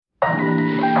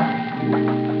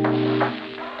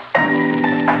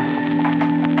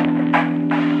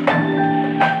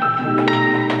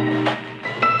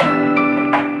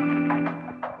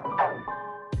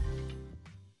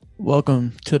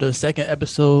Welcome to the second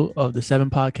episode of the Seven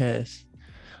Podcast.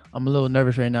 I'm a little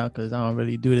nervous right now because I don't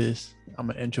really do this. I'm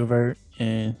an introvert,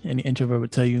 and any introvert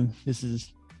would tell you this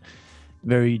is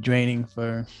very draining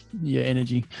for your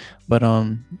energy. But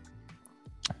I'm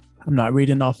not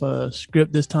reading off a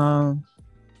script this time,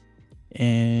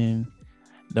 and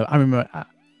I remember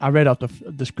I read off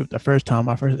the script the first time,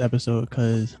 my first episode,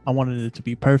 because I wanted it to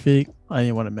be perfect. I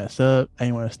didn't want to mess up. I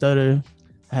didn't want to stutter.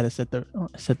 I had to set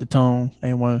the tone. I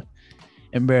didn't want to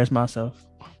embarrass myself.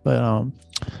 But I'm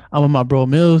with my bro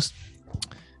Mills.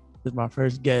 This is my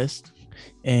first guest,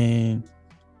 and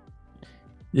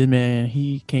this man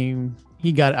he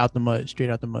got out the mud, straight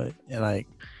out the mud, and like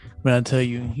when I tell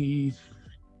you he's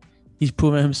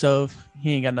proven himself.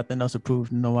 He ain't got nothing else to prove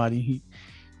to nobody.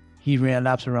 He ran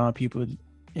laps around people,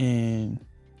 and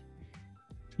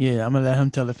yeah, I'm gonna let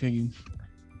him tell it for you.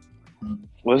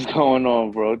 What's going on,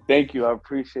 bro? Thank you. I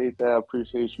appreciate that. I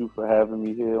appreciate you for having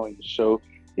me here on your show.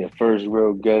 Your first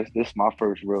real guest. This is my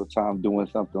first real time doing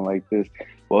something like this.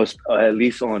 Well, it's, at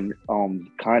least on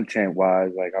content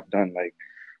wise, like I've done like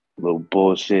little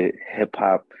bullshit hip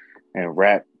hop and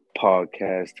rap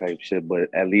podcast type shit,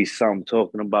 but at least something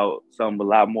talking about something a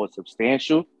lot more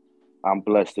substantial. I'm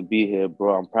blessed to be here,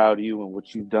 bro. I'm proud of you and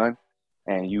what you've done,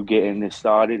 and you getting this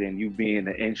started, and you being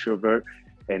an introvert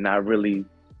and not really,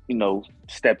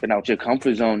 stepping out your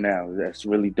comfort zone now. That's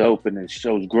really dope, and it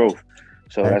shows growth.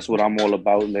 So that's what I'm all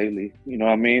about lately. You know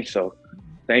what I mean? So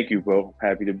thank you, bro.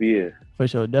 Happy to be here. For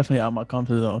sure, definitely out of my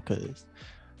comfort zone, because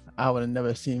I would have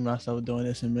never seen myself doing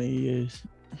this in many years.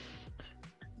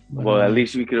 But, well, at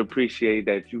least we could appreciate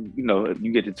that you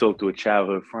get to talk to a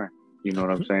childhood friend. You know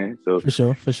what I'm saying? So for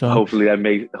sure. Hopefully that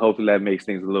makes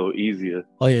things a little easier.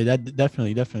 Oh yeah, that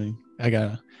definitely. I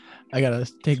gotta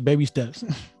take baby steps,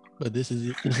 but this is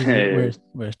it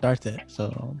where it starts at.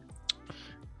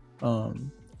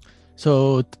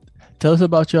 So tell us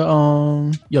about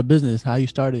your business, how you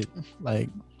started, like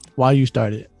why you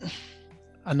started.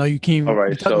 I know you came. All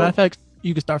right. Matter of fact,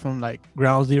 you can start from like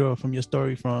ground zero from your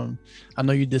story. I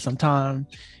know you did some time,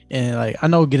 and like I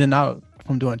know getting out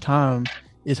from doing time,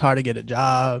 it's hard to get a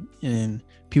job, and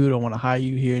people don't want to hire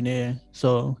you here and there.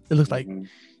 So it looks like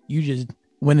you just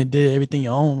went and did everything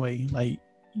your own way. Like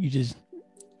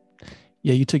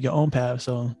you took your own path.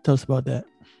 So tell us about that.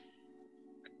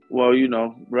 Well,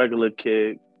 regular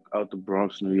kid out the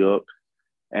Bronx, New York,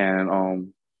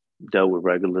 and dealt with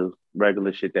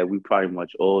regular shit that we pretty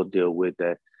much all deal with.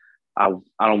 That I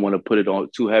don't want to put it on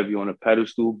too heavy on a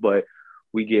pedestal, but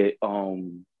we get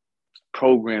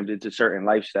programmed into certain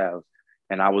lifestyles.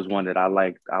 And I was one that I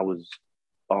liked. I was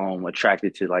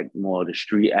attracted to like more of the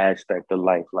street aspect of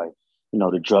life, like,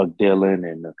 the drug dealing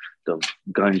and the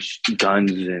guns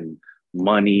and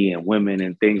money and women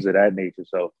and things of that nature.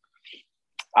 So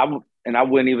I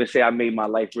wouldn't even say I made my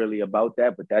life really about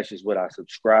that, but that's just what I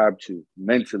subscribe to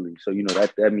mentally. So,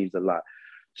 that means a lot.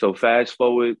 So fast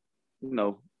forward,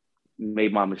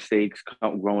 made my mistakes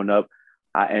growing up.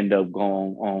 I end up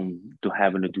going to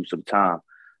having to do some time.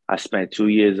 I spent 2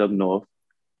 years up north,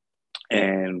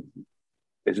 and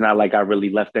it's not like I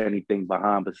really left anything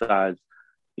behind besides,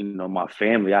 my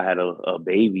family. I had a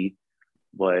baby,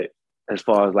 but as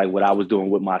far as like what I was doing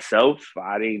with myself,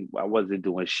 I wasn't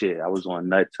doing shit. I was on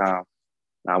nut time.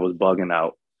 I was bugging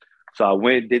out. So I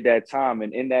went and did that time,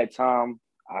 and in that time,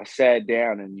 I sat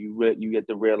down, and you get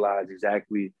to realize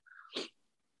exactly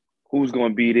who's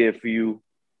going to be there for you,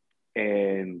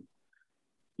 and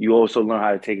you also learn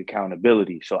how to take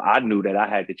accountability. So I knew that I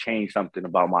had to change something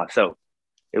about myself.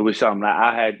 It was something that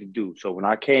I had to do. So when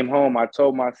I came home, I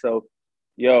told myself,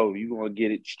 yo, you're going to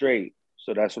get it straight.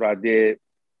 So that's what I did.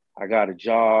 I got a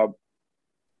job.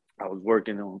 I was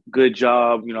working on a good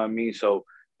job, you know what I mean? So,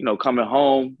 coming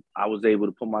home, I was able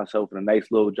to put myself in a nice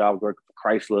little job working for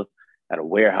Chrysler at a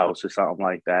warehouse or something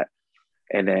like that.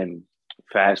 And then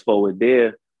fast forward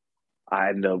there, I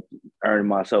ended up earning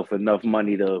myself enough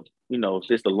money to,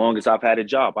 just the longest I've had a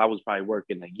job. I was probably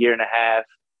working a year and a half,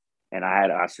 and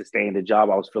I sustained the job.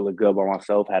 I was feeling good by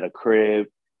myself, had a crib,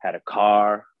 had a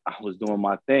car. I was doing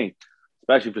my thing,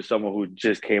 especially for someone who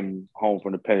just came home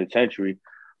from the penitentiary.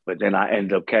 But then I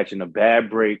ended up catching a bad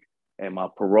break, and my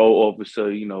parole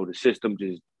officer, the system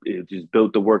just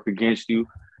built the work against you.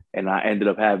 And I ended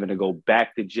up having to go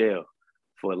back to jail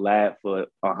for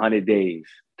 100 days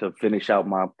to finish out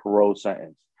my parole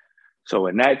sentence. So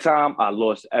in that time, I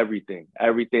lost everything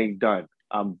done.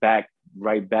 I'm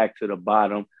right back to the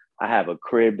bottom. I have a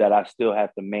crib that I still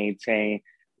have to maintain.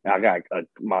 I got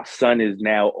my son is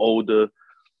now older.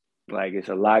 Like, it's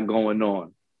a lot going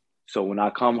on. So when I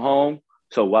come home,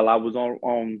 so while I was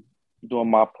on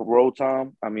doing my parole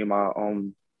time,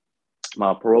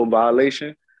 my parole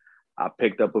violation, I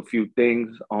picked up a few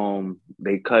things.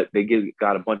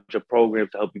 Got a bunch of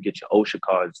programs to help you get your OSHA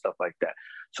card and stuff like that.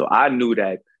 So I knew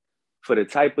that for the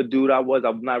type of dude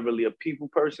I'm not really a people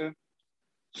person.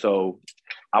 So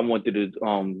I wanted to,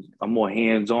 I'm more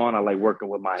hands-on. I like working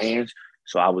with my hands.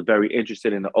 So I was very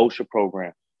interested in the OSHA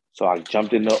program. So I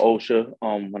jumped into OSHA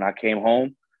when I came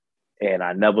home, and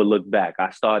I never looked back.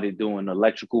 I started doing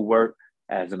electrical work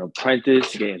as an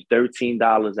apprentice, getting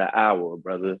 $13 an hour,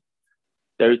 brother.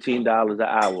 $13 an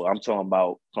hour. I'm talking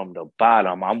about from the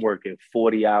bottom. I'm working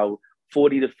 40 to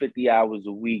 50 hours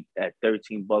a week at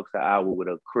 $13 an hour with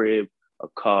a crib, a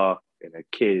car, and a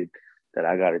kid that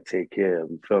I got to take care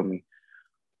of. You feel me?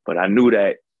 But I knew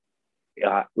that,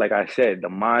 like I said, the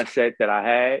mindset that I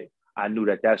had, I knew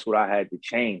that that's what I had to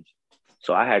change.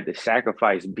 So I had to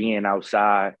sacrifice being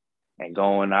outside and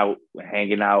going out,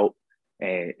 hanging out,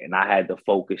 and I had to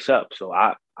focus up. So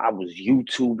I was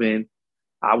YouTubing.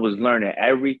 I was learning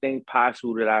everything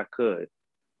possible that I could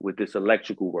with this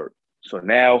electrical work. So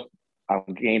now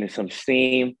I'm gaining some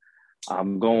steam.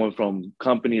 I'm going from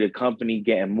company to company,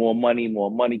 getting more money,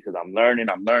 because I'm learning.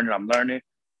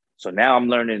 So now I'm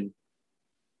learning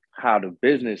how the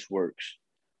business works.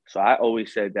 So I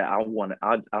always said that I don't want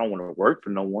to work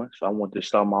for no one. So I want to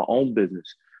start my own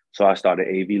business. So I started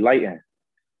AV lighting.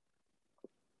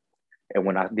 And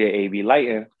when I did AV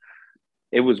lighting,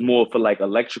 it was more for like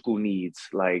electrical needs,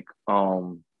 like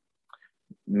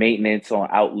maintenance on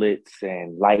outlets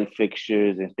and light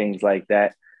fixtures and things like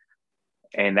that.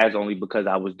 And that's only because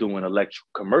I was doing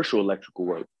commercial electrical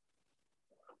work.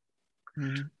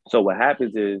 Mm-hmm. So what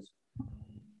happens is,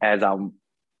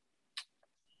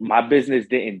 my business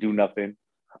didn't do nothing.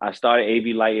 I started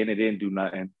AV lighting, it didn't do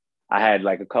nothing. I had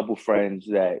like a couple friends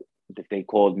that they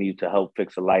called me to help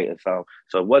fix a light or something.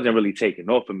 So it wasn't really taking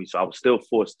off for me. So I was still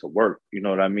forced to work. You know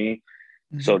what I mean?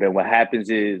 Mm-hmm. So then what happens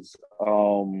is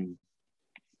COVID.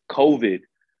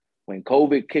 When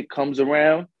COVID comes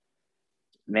around,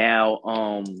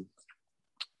 now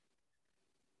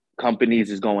companies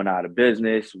is going out of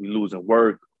business. We losing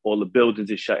work. All the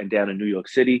buildings is shutting down in New York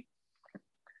City.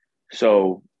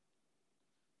 So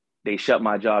they shut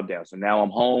my job down. So now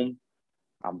I'm home.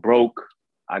 I'm broke.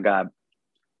 I got a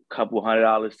couple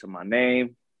 $100 to my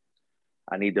name.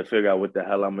 I need to figure out what the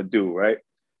hell I'm gonna do, right?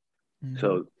 Mm-hmm.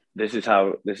 So this is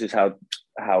how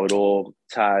it all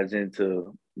ties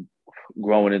into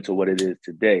growing into what it is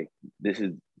today. This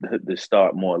is the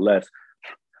start, more or less.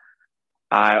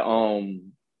 I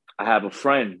have a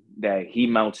friend that he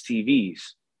mounts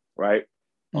TVs, right?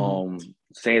 Mm-hmm.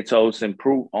 Santos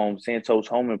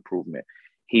Home Improvement.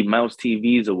 He mounts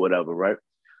TVs or whatever, right?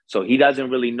 So he doesn't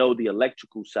really know the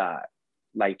electrical side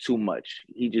like too much.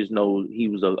 He just knows he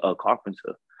was a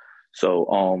carpenter.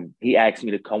 So he asked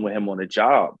me to come with him on a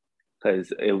job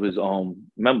because it was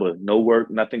remember, no work,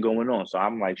 nothing going on. So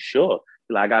I'm like, sure.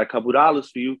 Like, I got a couple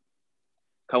dollars for you.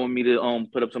 Come with me to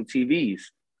put up some TVs.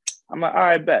 I'm like, all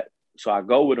right, bet. So I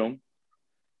go with him.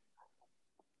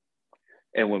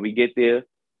 And when we get there,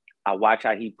 I watch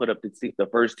how he put up the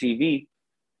first TV.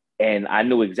 And I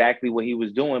knew exactly what he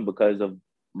was doing because of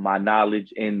my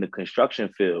knowledge in the construction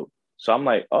field. So I'm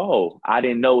like, oh, I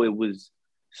didn't know it was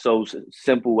so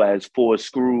simple as 4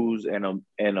 screws and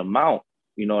a mount.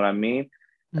 You know what I mean?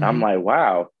 Mm-hmm. And I'm like,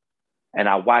 wow. And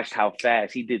I watched how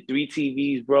fast he did 3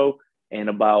 TVs, bro, in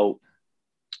about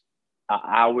an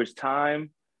hour's time.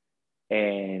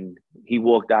 And he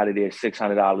walked out of there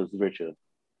 $600 richer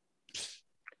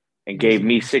and gave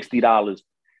me $60.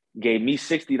 Gave me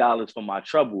 $60 for my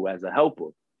trouble as a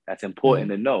helper. That's important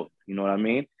to know. You know what I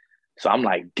mean? So I'm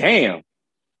like, damn,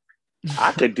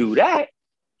 I could do that.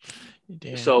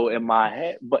 Damn. So in my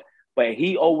head, but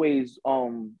he always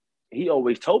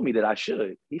told me that I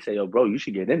should. He said, yo, bro, you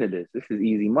should get into this. This is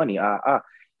easy money.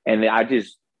 And I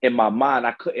just, in my mind,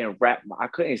 I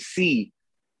couldn't see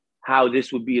how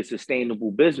this would be a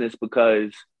sustainable business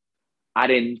because I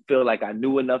didn't feel like I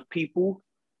knew enough people.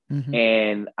 Mm-hmm.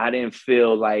 And I didn't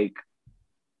feel like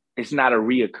it's not a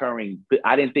reoccurring.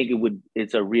 I didn't think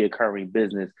it's a reoccurring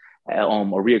business, a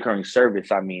reoccurring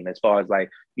service. I mean, as far as like,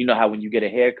 you know how when you get a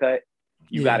haircut,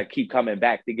 you got to keep coming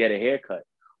back to get a haircut.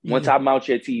 Once I mount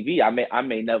your TV, I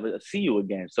may never see you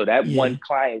again. So that one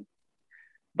client,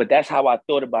 but that's how I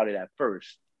thought about it at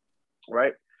first,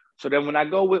 right? So then when I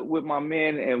go with my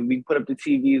man and we put up the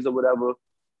TVs or whatever,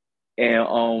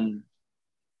 and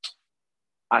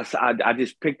I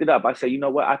just picked it up. I said, you know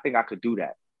what? I think I could do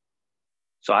that.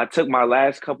 So I took my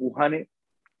last couple hundred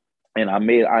and I'm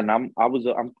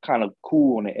kind of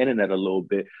cool on the internet a little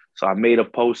bit. So I made a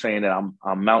post saying that I'm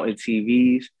mounting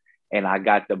TVs and I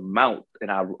got the mount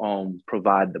and I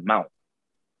provide the mount.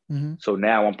 Mm-hmm. So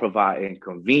now I'm providing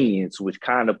convenience, which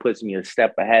kind of puts me a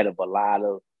step ahead of a lot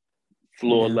of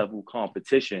floor Yeah. level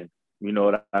competition. You know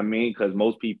what I mean? Because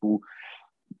most people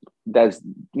that's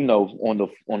on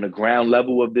the ground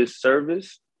level of this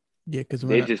service, Yeah, because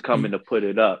they're when just coming to put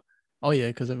it up. oh yeah,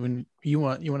 because when you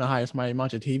want to hire somebody to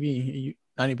mount your TV,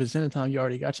 90% of the time you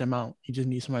already got your mount. You just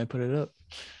need somebody to put it up.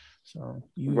 So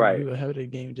Right. you ahead of the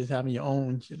game just having your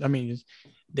own. I mean,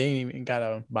 they ain't even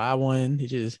gotta buy one. They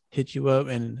just hit you up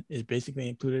and it's basically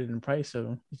included in the price.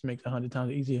 So it makes 100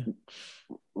 times easier.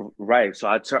 Right. So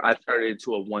I turn it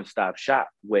into a one-stop shop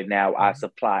where now I Mm-hmm.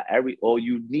 supply all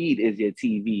you need is your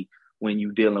TV when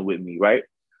you dealing with me, right?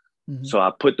 Mm-hmm. So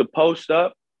I put the post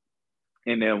up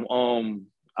and then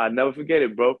I never forget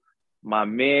it, bro. My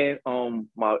man,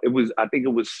 I think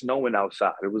it was snowing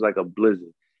outside. It was like a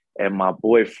blizzard. And my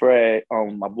boy Fred,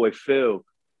 my boy Phil,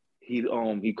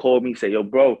 he called me, said, "Yo,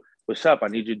 bro, what's up? I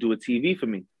need you to do a TV for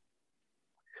me."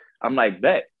 I'm like,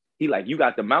 bet. He like, "You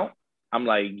got the mount?" I'm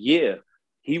like, yeah.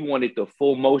 He wanted the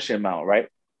full motion mount, right?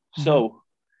 Mm-hmm. So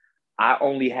I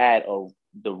only had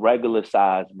the regular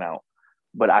size mount,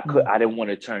 but I didn't want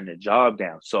to turn the job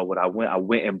down. So what I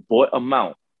went and bought a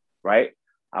mount, right?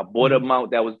 I bought a Mm-hmm.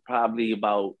 mount that was probably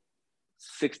about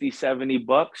 60,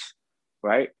 $70,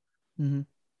 right? Mm-hmm.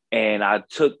 And I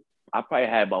probably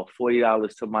had about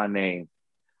 $40 to my name.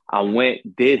 I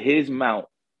went, did his mount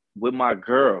with my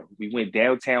girl. We went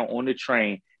downtown on the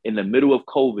train in the middle of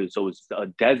COVID. So it's a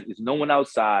desert, there's no one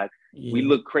outside. We Yeah.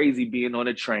 look crazy being on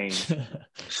the trains.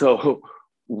 So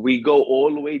we go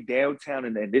all the way downtown,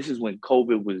 and then this is when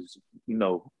COVID was,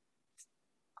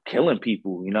 killing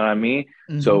people. You know what I mean?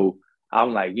 Mm-hmm. So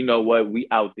I'm like, you know what? We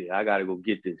out there. I gotta go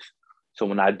get this. So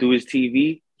when I do his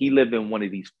TV, he lived in one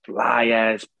of these fly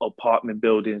ass apartment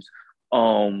buildings,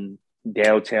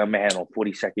 downtown man on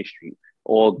 42nd Street,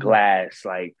 all Mm-hmm. glass,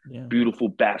 like Yeah. beautiful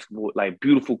basketball, like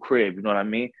beautiful crib. You know what I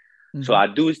mean? So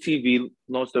Mm-hmm. I do his TV.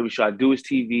 Long story short, I do his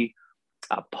TV.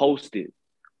 I posted.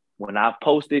 When I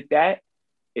posted that,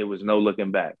 it was no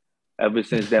looking back. Ever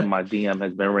since then, my DM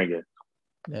has been ringing,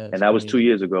 and That's that was two crazy.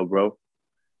 years ago, bro.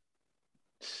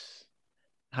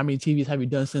 How many TVs have you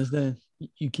done since then?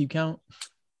 You keep count?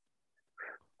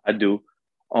 I do.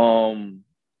 Um,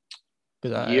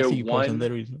 Because I year see you posting one,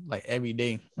 literally like every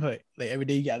day. Like every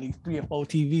day you got at least 3 or 4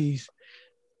 TVs.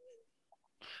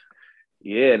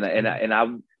 yeah, and It's and I, crazy. and I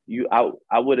you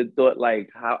I would have thought like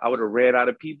how I would have ran out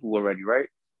of people already, right?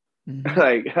 Mm-hmm.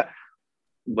 Like,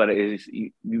 but it's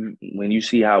you when you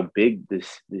see how big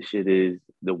this shit is,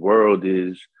 the world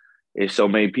is. There's so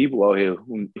many people out here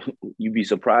who you'd be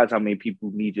surprised how many people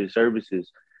need your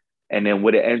services. And then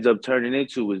what it ends up turning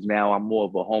into is now I'm more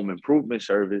of a home improvement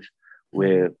service Mm-hmm.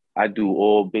 where I do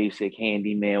all basic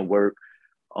handyman work.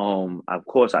 Of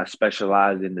course, I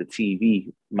specialize in the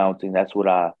TV mounting. That's what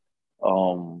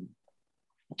um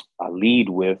I lead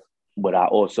with. But I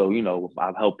also,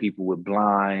 I've helped people with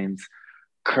blinds,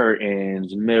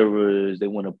 curtains, mirrors. They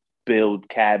want to build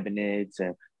cabinets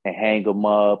and hang them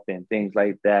up and things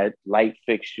like that. Light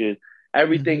fixtures, Mm-hmm.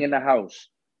 everything in the house.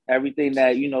 Everything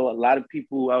that a lot of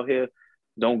people out here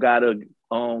don't got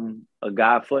a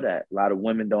guy for that. A lot of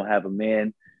women don't have a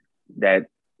man that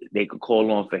they could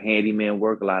call on for handyman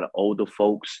work. A lot of older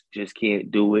folks just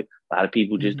can't do it. A lot of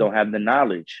people just Mm-hmm. don't have the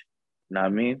knowledge. You know what I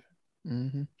mean?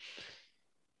 Mm-hmm.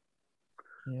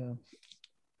 Yeah.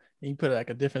 And you put like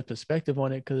a different perspective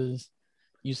on it because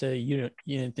you said you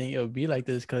didn't think it would be like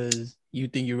this because you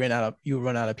think you run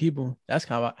out of people. That's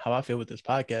kind of how I feel with this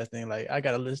podcast thing. Like I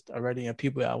got a list already of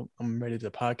people I'm ready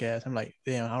to podcast. I'm like,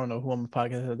 damn, I don't know who I'm gonna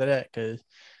podcast after that because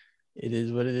it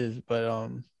is what it is. But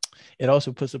it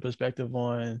also puts a perspective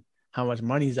on how much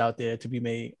money's out there to be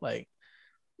made. Like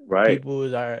Right.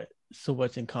 people are so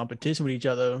much in competition with each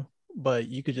other, but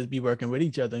you could just be working with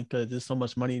each other because there's so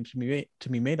much money to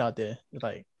be made out there.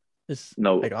 It's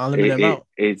No, like an unlimited amount.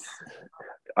 it's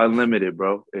unlimited,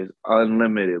 bro. It's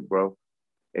unlimited, bro.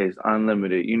 It's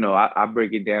unlimited. I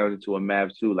break it down into a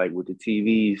math too. Like with the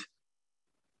TVs,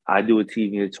 I do a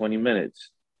TV in 20 minutes.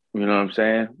 You know what I'm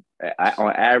saying?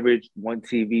 On average, one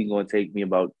TV is going to take me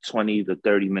about 20 to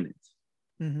 30 minutes.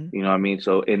 Mm-hmm. You know what I mean?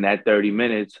 So in that 30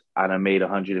 minutes, I done made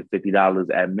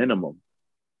 $150 at minimum.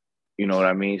 You know what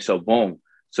I mean? So boom.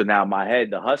 So now my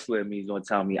head, the hustler in me is going to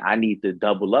tell me I need to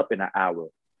double up in an hour.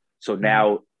 So Mm-hmm.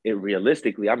 now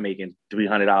realistically, I'm making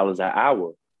 $300 an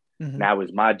hour. Mm-hmm. Now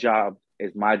it's my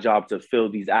job to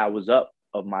fill these hours up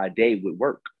of my day with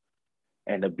work.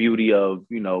 And the beauty of,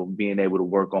 being able to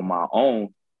work on my own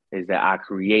is that I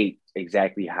create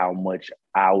exactly how much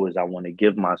hours I want to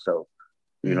give myself.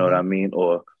 You know what Mm-hmm. I mean?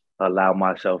 Or allow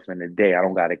myself in the day. I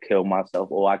don't got to kill myself,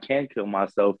 or I can kill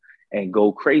myself and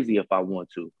go crazy if I want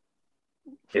to.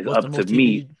 It's What's the up to most me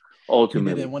TV you did in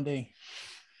ultimately. one day?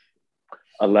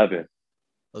 11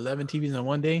 11 TVs in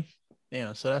one day.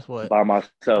 Damn. So that's what. by myself.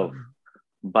 Um,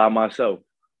 By myself.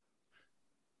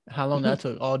 how long that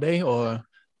took? All day or?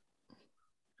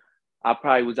 I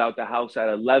probably was out the house at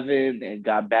 11 and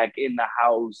got back in the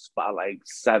house by like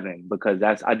 7 because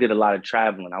I did a lot of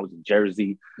traveling. I was in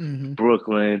Jersey, Mm-hmm.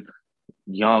 Brooklyn,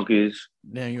 Yonkers.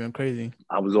 Damn, you went crazy.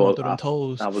 I was Going all through them I,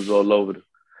 tolls. I was all over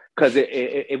because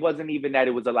it wasn't even that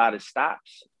it was a lot of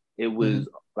stops. It Mm-hmm. was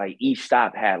like each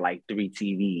stop had like 3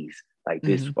 TVs. Like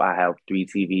this Mm-hmm. spot had 3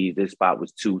 TVs. This spot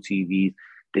was 2 TVs.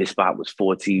 This spot was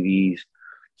 4 TVs.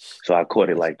 So I caught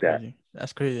it That's like that. crazy.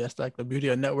 That's crazy. That's like the beauty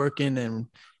of networking and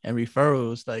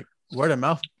referrals. Like word of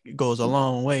mouth goes a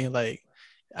long way. Like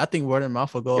I think word of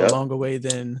mouth will go a Yep. longer way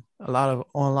than a lot of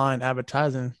online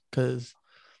advertising because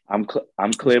I'm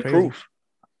it's clear crazy. proof.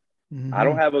 I Mm-hmm.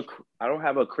 don't have a I don't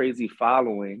have a crazy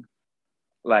following.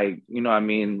 Like, you know what I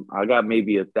mean? I got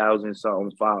maybe 1,000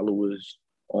 something followers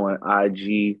on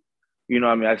IG. You know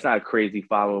what I mean? That's not a crazy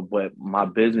follower, but my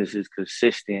business is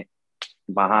consistent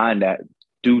behind that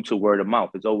due to word of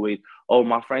mouth. It's always, oh,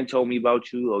 my friend told me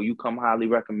about you, or you come highly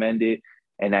recommended.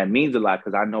 And that means a lot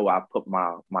because I know I put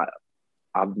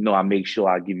I know I make sure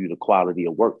I give you the quality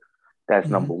of work. That's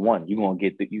Mm-hmm. number one. You're gonna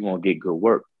get good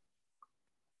work.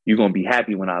 You're gonna be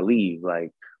happy when I leave.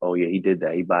 Like, oh yeah, he did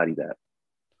that, he bodied that.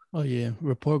 Oh yeah,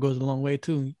 rapport goes a long way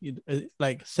too.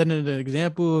 Like setting an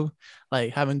example,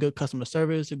 like having good customer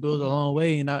service, it goes a long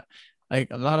way. And I like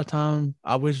a lot of times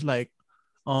I wish like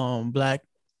black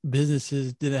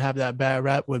businesses didn't have that bad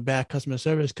rap with bad customer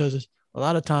service because a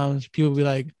lot of times people be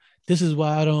like, this is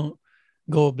why I don't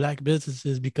go with black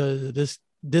businesses because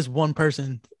this one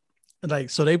person like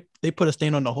so they put a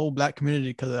stain on the whole black community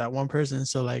because of that one person.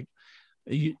 So like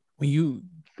when you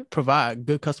provide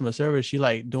good customer service, you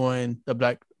like doing the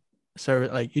black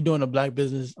service, like you're doing a black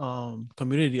business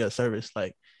community a service,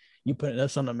 like you putting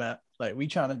us on the map. Like we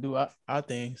trying to do our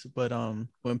things, but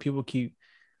when people keep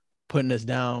putting us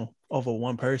down over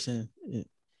one person,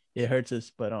 it hurts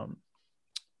us. But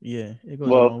yeah, it goes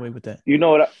a Well, long way with that. you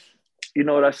know what you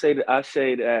know what I say? I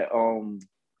say that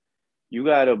you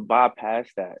gotta bypass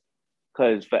that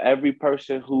because for every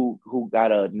person who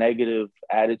got a negative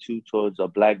attitude towards a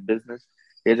black business,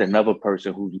 there's another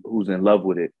person who's in love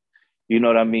with it. You know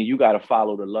what I mean? You gotta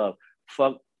follow the love.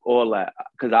 Fuck all that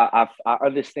because I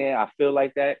understand. I feel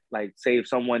like that. Like, say if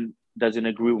someone doesn't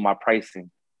agree with my pricing,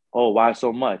 oh, why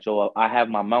so much? Or I have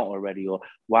my mount already, or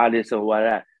why this or why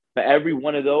that. For every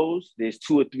one of those, there's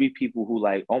 2 or 3 people who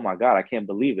like, oh my god, I can't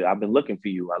believe it. I've been looking for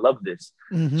you. I love this.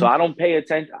 So Mm-hmm. I don't pay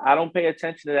attention. I don't pay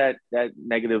attention to that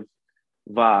negative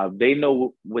vibe. They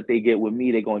know what they get with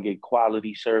me. They're gonna get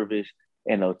quality service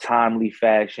in a timely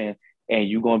fashion, and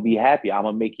you're gonna be happy. I'm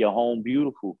gonna make your home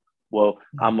beautiful. Well,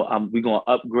 we're gonna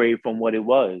upgrade from what it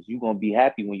was. You're gonna be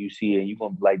happy when you see it. And you're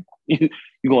gonna be like, you're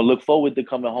gonna look forward to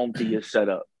coming home to your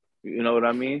setup. You know what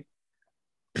I mean?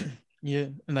 Yeah,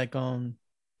 and like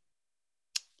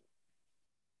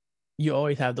you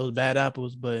always have those bad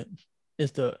apples, but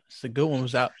it's the good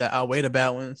ones out that outweigh the bad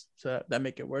ones, so that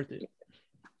make it worth it.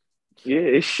 Yeah,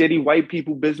 it's shitty white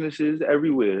people businesses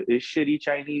everywhere. It's shitty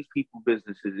Chinese people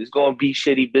businesses. It's gonna be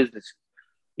shitty businesses.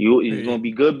 It's gonna Period.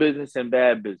 be good business and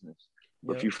bad business.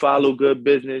 But if Yep, you follow good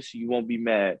business, you won't be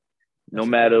mad, no that's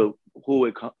a good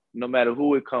one. matter no matter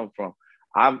who it come from.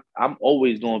 I'm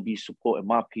always gonna be supporting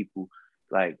my people.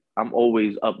 Like I'm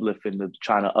always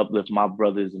trying to uplift my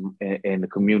brothers in the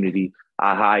community.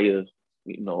 I hire,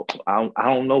 I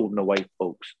don't know no white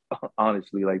folks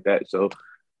honestly like that. So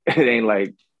it ain't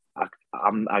like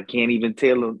I can't even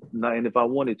tell them nothing if I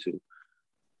wanted to.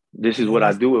 This is And what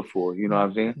I do it for. You know what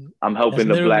I'm saying? I'm that's helping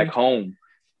the black literally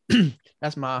home.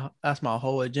 that's my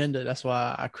whole agenda. That's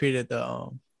why I created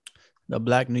the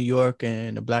Black New York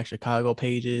and the Black Chicago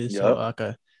pages, so Yep. I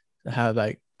could have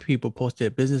like people post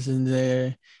their business in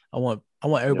there. I want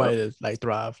Yep. everybody to like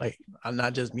thrive, like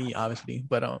not just me, obviously,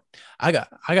 but I got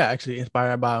actually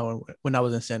inspired by when I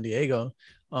was in San Diego.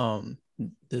 Um,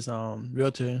 this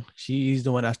realtor, she's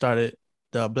the one that started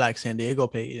the Black San Diego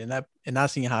page, and I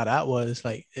seen how that was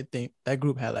like. I think that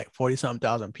group had like 40 something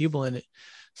thousand people in it.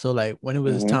 So like when it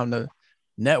was Mm-hmm. time to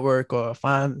network or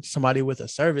find somebody with a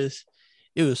service,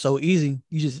 it was so easy.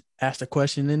 You just ask a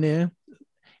question in there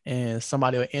and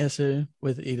somebody will answer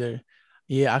with either,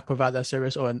 yeah, I provide that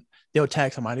service, or they'll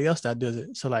tag somebody else that does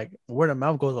it. So like word of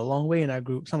mouth goes a long way in that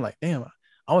group. So I'm like, damn,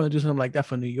 I want to do something like that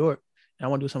for New York. And I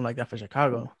want to do something like that for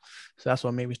Chicago. So that's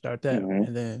what made me start that. Mm-hmm.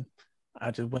 And then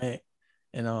I just went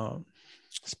and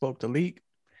spoke to Leak,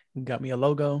 got me a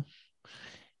logo,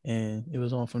 and it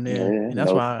was on from there. Yeah. And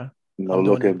that's No. why No I'm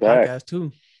doing this looking back. podcast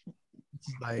too.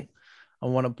 It's like I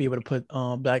want to be able to put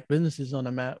black businesses on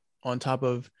the map on top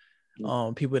of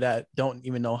people that don't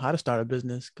even know how to start a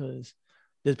business, because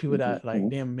there's people that like,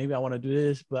 damn, maybe I want to do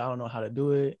this, but I don't know how to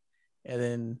do it. And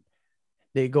then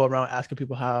they go around asking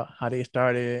people how they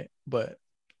started, but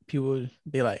people,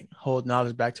 they like hold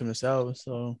knowledge back to themselves.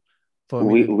 So for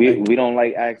me we to we like we don't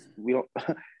like ask we don't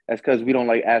that's because we don't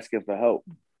like asking for help.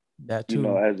 that You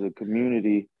know, too. as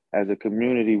a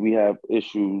community we have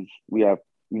issues. We have,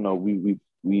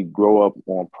 we grow up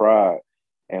on pride,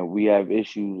 and we have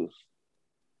issues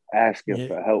asking Yeah.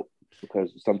 for help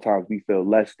because sometimes we feel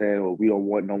less than, or we don't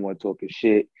want no one talking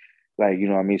shit, like, you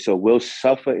know what I mean. So we'll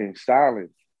suffer in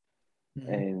silence,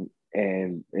 Mm-hmm.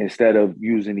 and instead of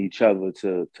using each other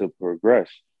to progress.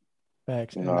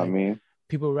 Facts. You know And what I like mean?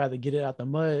 people would rather get it out the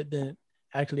mud than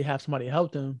actually have somebody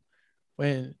help them.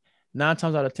 When 9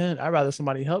 times out of 10, I'd rather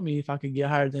somebody help me if I could get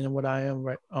higher than what I am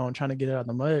right on trying to get it out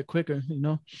the mud quicker, you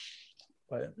know.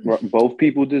 But Both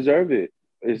people deserve it.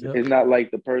 It's, yep. it's not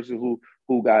like the person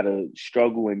who gotta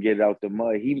struggle and get out the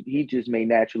mud. He just may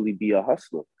naturally be a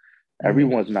hustler. Mm-hmm.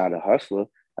 Everyone's not a hustler.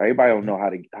 Everybody don't know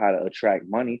how to attract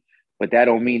money, but that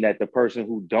don't mean that the person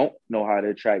who don't know how to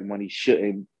attract money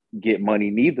shouldn't get money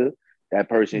neither. That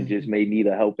person just Mm-hmm. may need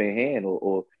a helping hand,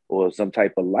 or some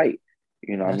type of light.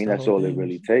 You know what I That's mean? the That's whole all it thing.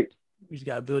 really takes. We just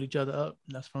gotta build each other up.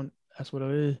 That's fun. That's what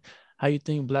it is. How you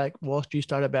think Black Wall Street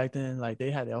started back then? Like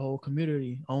they had their whole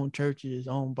community, own churches,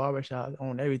 own barbershops,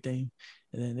 own everything,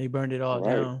 and then they burned it all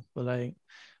Right. down. But like,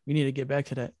 we need to get back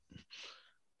to that.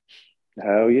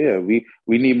 Hell yeah. We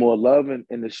need more love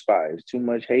in the spot. It's too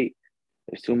much hate.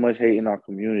 It's too much hate in our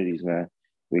communities, man.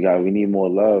 We need more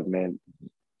love, man.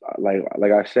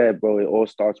 Like I said, bro, it all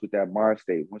starts with that mind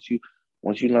state. Once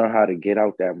you learn how to get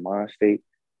out that mind state,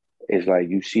 it's like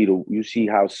you see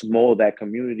how small that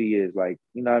community is. Like,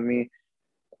 you know what I mean?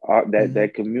 That Mm-hmm.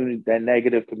 that community, that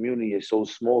negative community, is so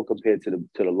small compared to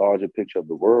the larger picture of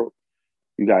the world.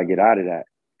 You gotta get out of that,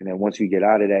 and then once you get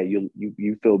out of that,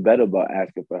 you feel better about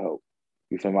asking for help.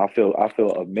 You feel me? I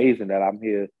feel amazing that I'm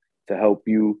here to help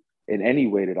you in any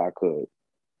way that I could.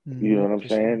 You Mm-hmm. know what I'm For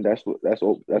sure. saying? That's what it's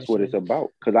Appreciate it.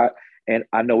 about. And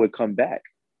I know it come back.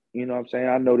 You know what I'm saying?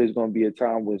 I know there's gonna be a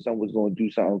time when someone's gonna do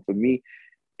something for me,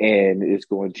 and it's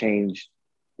gonna change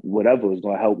whatever is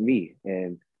gonna help me.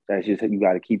 And that's just, you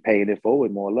gotta keep paying it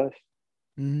forward, more or less.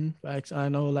 Mm-hmm. Facts. I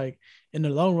know, like in the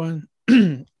long run,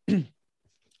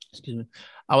 excuse me,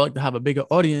 I would like to have a bigger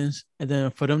audience, and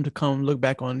then for them to come look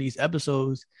back on these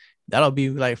episodes, that'll be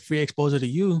like free exposure to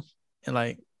you, and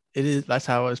like it is. That's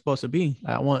how it's supposed to be.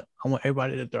 Like, I want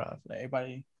everybody to thrive, like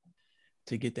everybody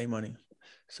to get their money.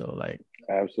 So like,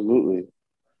 Absolutely.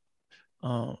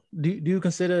 do you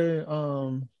consider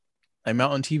like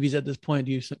mountain TVs at this point?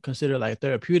 Do you consider like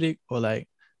therapeutic or like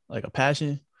a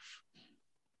passion,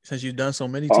 since you've done so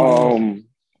many TVs? Um,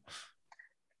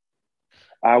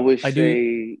 I would Like do you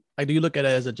say like do you look at it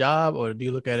as a job, or do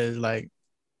you look at it as like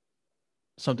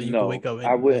something you could wake no. up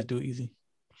I and would just do easy?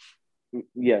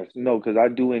 Yes, no, because I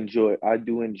do enjoy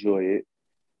it.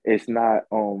 It's not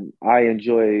I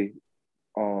enjoy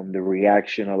the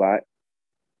reaction a lot.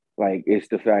 Like, it's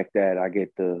the fact that I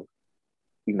get to,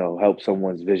 help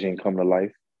someone's vision come to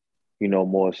life.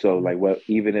 More so, Mm-hmm. like, well,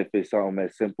 even if it's something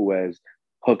as simple as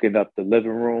hooking up the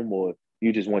living room, or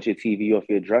you just want your TV off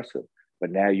your dresser.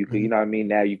 But now you could, you Mm-hmm. know what I mean?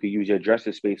 Now you could use your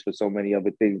dresser space for so many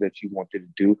other things that you wanted to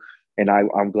do. And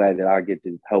I'm glad that I get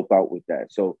to help out with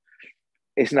that. So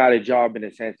it's not a job in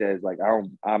the sense that it's like,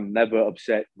 I'm never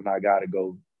upset when I gotta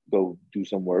go do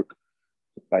some work.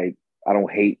 Like, I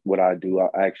don't hate what I do.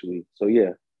 Actually, so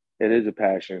yeah, it is a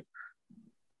passion.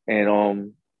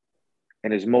 And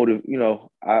it's motive.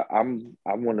 I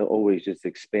want to always just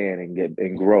expand and get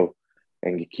and grow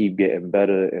and keep getting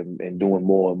better, and doing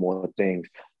more and more things.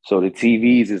 So the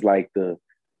TVs is like the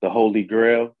holy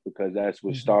grail, because that's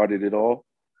what Mm-hmm. started it all.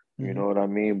 You Mm-hmm. know what I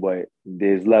mean? But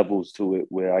there's levels to it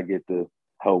where I get to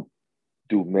help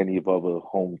do many of other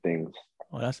home things.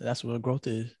 Well, that's what growth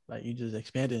is. Like you just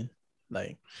expanding.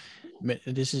 Like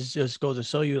this is just goes to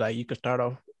show you, like you could start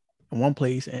off in one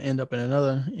place and end up in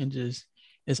another, and just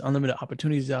it's unlimited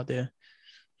opportunities out there.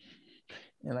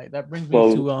 And like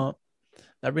Well,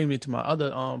 that brings me to my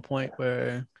other point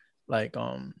where like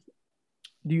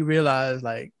do you realize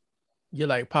like you're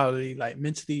like probably like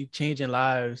mentally changing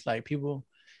lives, like people,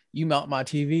 you mount my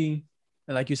TV,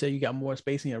 and like you said, you got more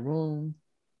space in your room,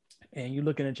 and you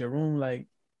looking at your room like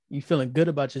you feeling good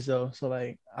about yourself. So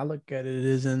like I look at it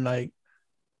as in like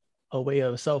a way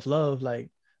of self-love, like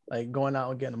going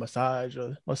out and getting a massage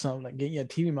or something, like getting your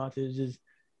TV mounted is just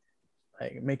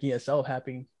like making yourself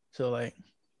happy. So like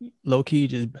low key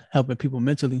just helping people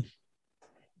mentally.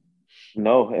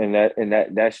 No,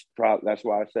 that's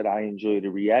why I said I enjoy the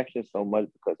reaction so much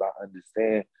because I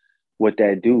understand what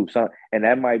that do. So, and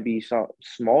that might be some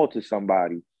small to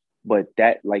somebody, but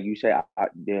that, like you said,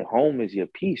 their home is your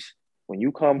peace. When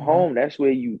you come Mm-hmm. home, that's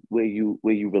where you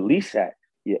release at.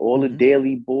 Yeah, all the Mm-hmm.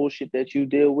 daily bullshit that you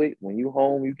deal with. When you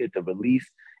home, you get the release,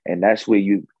 and that's where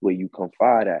you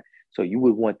confide at. So you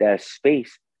would want that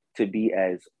space to be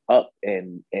as up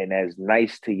and as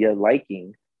nice to your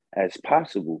liking as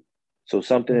possible. So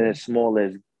something Mm-hmm. as small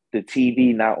as the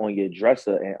TV not on your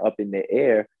dresser and up in the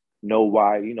air, no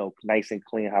wire, nice and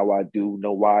clean how I do,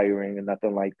 no wiring and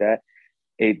nothing like that.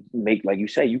 It make, like you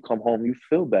say, you come home, you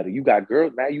feel better. You got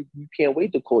girls now, you can't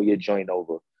wait to call your joint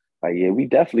over. Like, yeah, we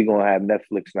definitely gonna have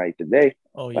Netflix night today.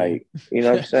 Oh yeah. Like, you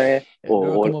know what I'm saying? A Or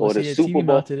girl or come over or say the your Super TV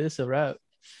Bowl. mounted, it's a wrap.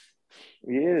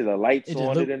 Yeah, the lights It just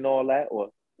on it look. and all that. Or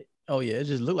Oh yeah, it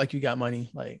just look like you got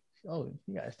money. Like, oh,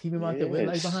 you got a TV mounted with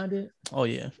lights yes, behind it. Oh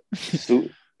yeah.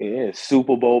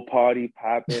 Super Bowl party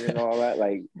popping and all that.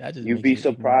 Like, That just you'd makes be it even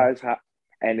more. surprised how.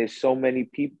 And there's so many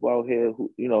people out here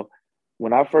who,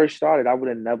 when I first started, I would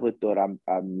have never thought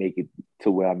I'd make it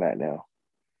to where I'm at now.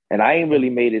 And I ain't Oh really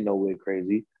yeah. made it nowhere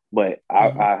crazy, but I,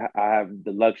 Mm-hmm. I have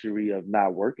the luxury of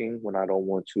not working when I don't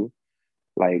want to.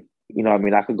 Like, what I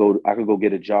mean, I could go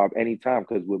get a job anytime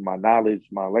because with my knowledge,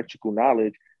 my electrical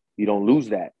knowledge, you don't lose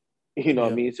that. You know what I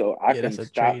Yeah. mean? So I Yeah, that's can a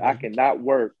stop. trade I that you can. cannot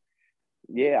work.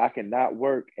 Yeah, I cannot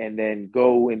work and then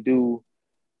go and do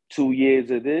 2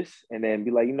 years of this and then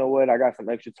be like, you know what, I got some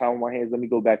extra time on my hands. Let me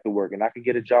go back to work, and I can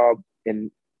get a job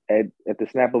in at the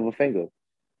snap of a finger Oh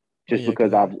just yeah,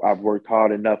 because because I've worked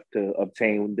hard enough to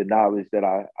obtain the knowledge that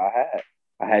I had.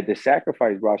 I had to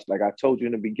sacrifice, bro. Like I told you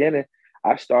in the beginning,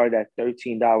 I started at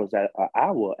 $13 an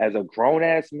hour as a grown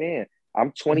ass man.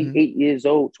 I'm mm-hmm. 28 years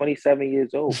old, 27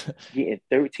 years old, getting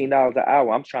 $13 an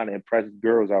hour. I'm trying to impress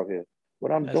girls out here.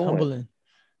 What I'm That's doing, humbling.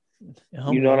 It you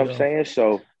humble know what you I'm though. saying?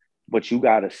 So, but you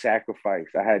got to sacrifice.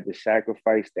 I had to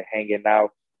sacrifice the hanging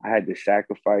out. I had to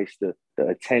sacrifice the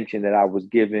attention that I was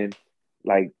given,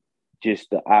 like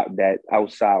just that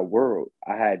outside world.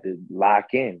 I had to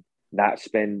lock in, not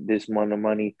spend this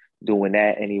money doing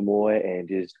that anymore, and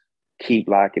just keep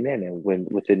locking in. And when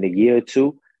within a year or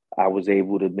two, I was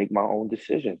able to make my own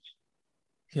decisions.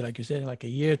 Yeah, like you said, like a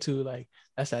year or two, like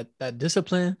that's that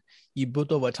discipline you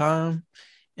built over time.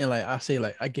 And like I say,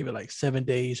 like I give it like 7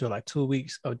 days or like 2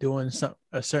 weeks of doing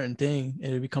a certain thing,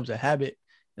 and it becomes a habit.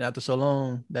 And after so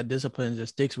long, that discipline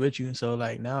just sticks with you. So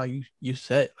like now you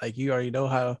set, like you already know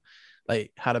how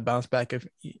to bounce back if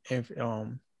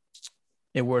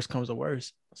worse comes to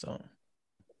worse. So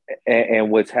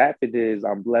And what's happened is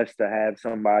I'm blessed to have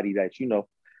somebody that,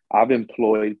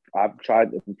 I've tried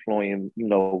employing,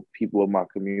 people of my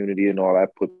community and all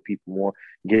that, put people on,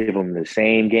 give them the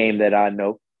same game that I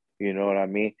know, you know what I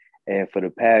mean? And for the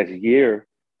past year,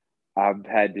 I've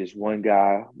had this one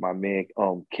guy, my man,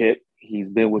 Kip. He's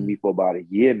been with me for about a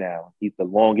year now. He's the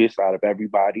longest out of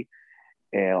everybody.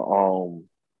 And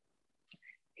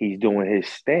he's doing his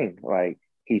thing. Like,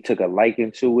 he took a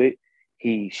liking to it.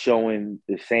 He's showing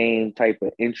the same type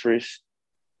of interest,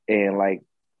 and like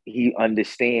he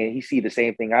see the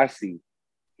same thing I see.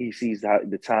 He sees how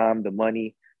the time, the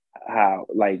money, how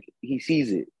like he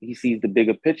sees it. He sees the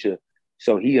bigger picture.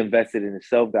 So he invested in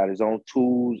himself, got his own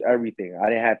tools, everything. I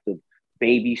didn't have to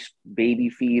baby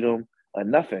feed him or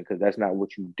nothing because that's not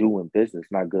what you do in business.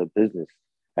 Not good business.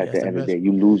 yeah, At that's the the end of the best. day,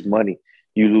 you lose money.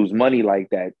 You lose money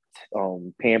like that,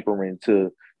 pampering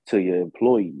to your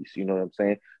employees. You know what I'm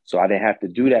saying? So I didn't have to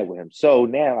do that with him. So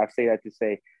now I say that to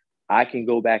say I can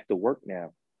go back to work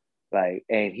now. Like,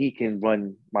 and he can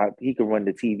run the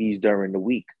TVs during the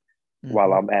week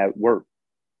while Mm-hmm. I'm at work.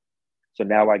 So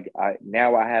now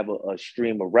I have a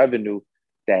stream of revenue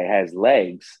that has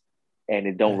legs, and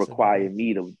That's the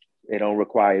difference. it don't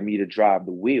require me to drive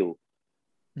the wheel.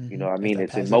 You Mm-hmm. know what I That's mean? that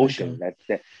It's in passive motion. income.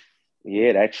 That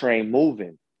yeah, that train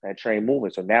moving. That train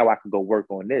moving. So now I can go work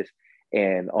on this.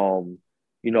 And I'm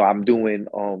doing,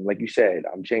 like you said,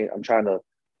 I'm trying to,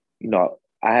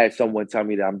 I had someone tell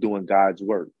me that I'm doing God's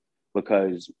work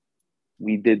because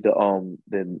we did the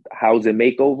housing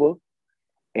makeover,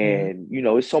 Mm-hmm.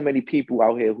 and it's so many people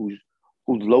out here who's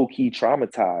low key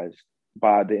traumatized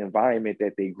by the environment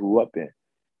that they grew up in.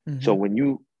 So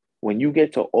Mm-hmm. when you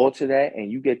get to alter that and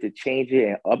you get to change it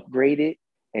and upgrade it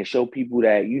and show people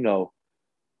that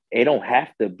it don't have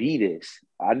to be this.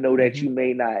 I know that Mm-hmm. you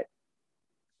may not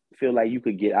feel like you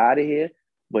could get out of here,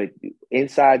 but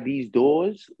inside these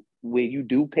doors where you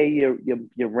do pay your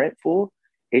rent for,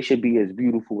 it should be as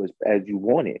beautiful as you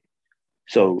want it.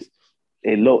 So Facts.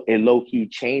 it low key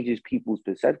changes people's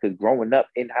perception because growing up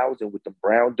in housing with the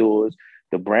brown doors,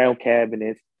 the brown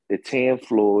cabinets, the tan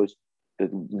floors,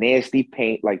 the nasty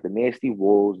paint, like the nasty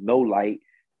walls, no light.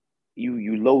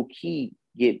 You low key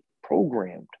get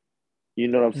programmed. You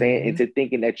know what I'm saying? Mm-hmm. Into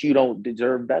thinking that you don't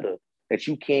deserve better, that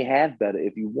you can't have better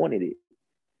if you wanted it,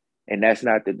 and that's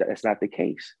not the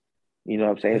case. You know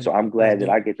what I'm saying? That's So I'm that's glad that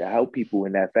I deep. get to help people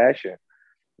in that fashion.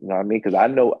 You know what I mean? Because I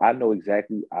know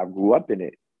exactly. I grew up in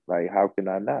it. Like, how can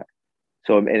I not?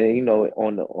 So, and then,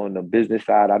 on the business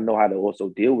side, I know how to also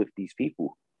deal with these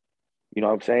people. You know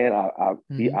what I'm saying?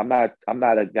 Mm-hmm. I'm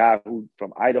not a guy who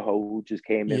from Idaho who just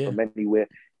came in Yeah, from anywhere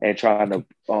and trying you to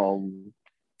could you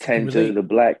can tend to relate. the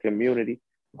black community.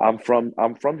 I'm from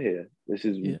here. This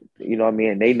is, Yeah. what I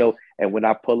mean. And they know. And when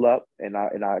I pull up and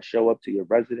I show up to your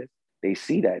residence, they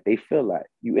see that. They feel that.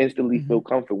 You instantly Mm-hmm. feel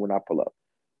comfort when I pull up.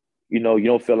 You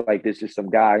don't feel like there's just some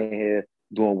guy in here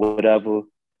doing whatever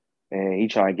and he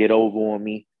trying to get over on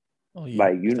me. Oh yeah,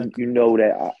 Like, it's you like you know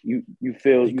that they you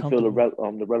feel comfortable.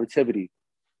 the relativity.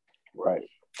 Right.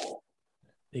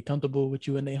 They comfortable with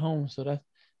you in their home, so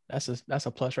that's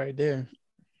a plus right there.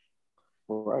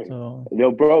 Right. So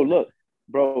Yo, bro, look,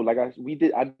 bro, like I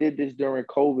did this during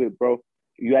COVID, bro.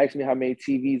 You asked me how many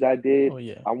TVs I did. oh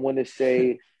yeah, I want to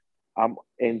say I'm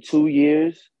in 2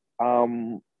 years,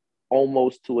 I'm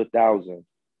almost to 1,000.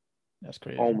 that's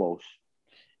crazy. Almost.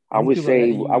 I When would people are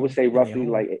say letting I would you say in their roughly home,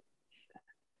 like,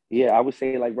 yeah, I would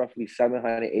say like roughly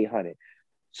 700, 800.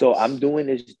 So I'm doing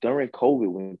this during COVID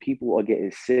when people are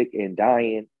getting sick and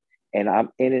dying, and I'm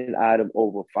in and out of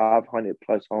over 500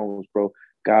 plus homes, bro.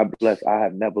 God bless. I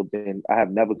have never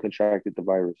contracted the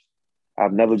virus.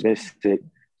 I've never that's been sick.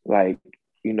 Like,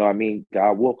 what I mean?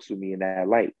 God walks with me in that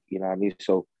light. You know what I mean?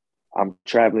 So I'm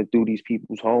traveling through these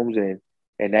people's homes, and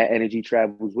that energy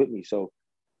travels with me. So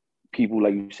people,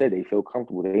 like you said, they feel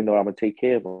comfortable. They know I'm gonna take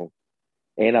care of them,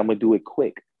 and I'm gonna do it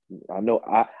quick. I know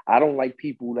I don't like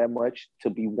people that much to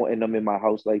be wanting them in my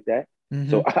house like that. mm-hmm.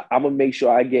 So I'm gonna make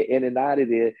sure I get in and out of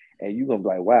there, and you're gonna be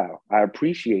like, wow, I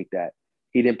appreciate that.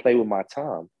 He didn't play with my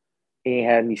time. He ain't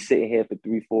had me sitting here for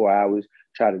 3, 4 hours,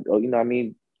 try to, you know what I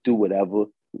mean, do whatever.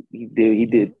 He Yeah.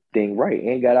 did thing right. He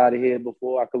ain't got out of here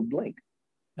before I could blink.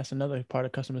 That's another part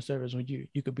of customer service when you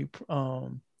could be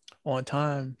on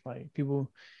time. Like people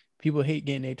hate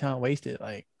getting their time wasted.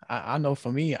 Like I know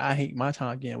for me, I hate my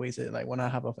time getting wasted. Like when I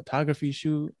have a photography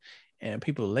shoot and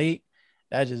people late,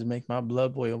 that just makes my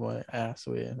blood boil when I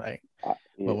swear. Like, but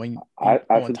Yeah, when you I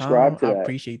on time, subscribe to I that.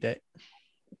 appreciate that.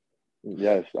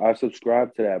 Yes, I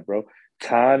subscribe to that, bro.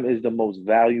 Time is the most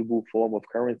valuable form of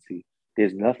currency.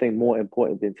 There's nothing more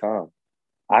important than time.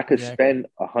 Exactly.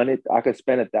 I could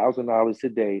spend $1,000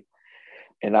 today,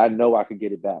 and I know I could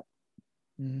get it back.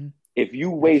 Mm-hmm. If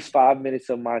you waste That's 5 minutes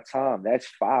of my time, that's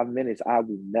 5 minutes I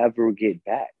will never get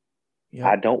back.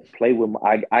 I yep. don't play with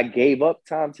I gave up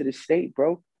time to the state,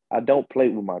 bro. I don't play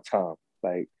with my time.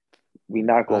 Like, we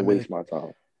not gonna Five waste minutes, my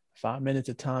time. 5 minutes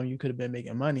of time you could have been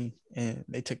making money, and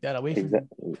they took that away from you,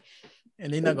 Exactly.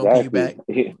 and they're not gonna pay you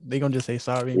Exactly. back. They're gonna just say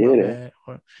sorry, my Yeah. bad,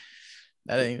 or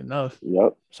that ain't enough.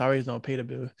 Yep. Sorry, don't pay the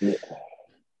bill. Yeah.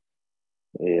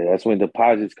 Yeah. That's when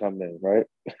deposits come in, right?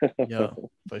 Yeah,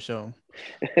 for sure.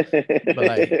 But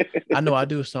like, I know I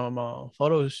do some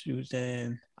photo shoots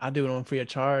and I do it on free of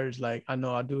charge. Like, I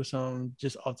know I do some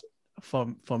just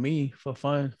for me for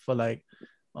fun for like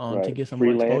to Right. get some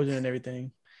more exposure Freelance. and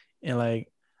everything. And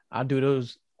like, I do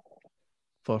those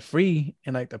for free,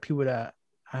 and like the people that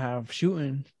I have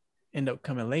shooting end up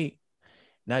coming late.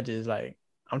 Not just like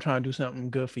I'm trying to do something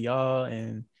good for y'all,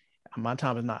 and my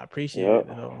time is not appreciated.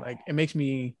 Yep. Like it makes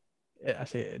me, I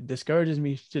say, it discourages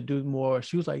me to do more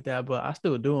shoots like that. But I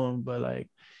still do them. But like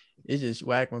it's just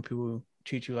whack when people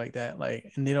treat you like that.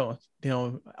 Like, and they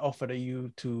don't offer to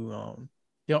you to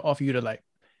they don't offer you to like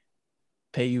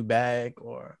pay you back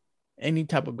or any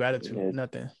type of gratitude. Yeah.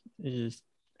 Nothing. It's just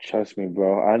Trust me,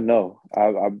 bro. I know.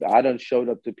 I done showed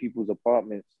up to people's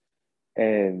apartments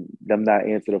and them not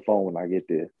answer the phone when I get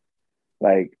there.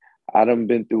 Like, I done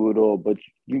been through it all, but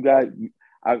you got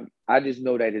I just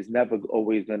know that it's never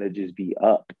always gonna just be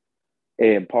up.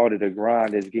 And part of the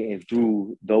grind is getting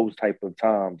through those type of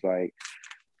times, like,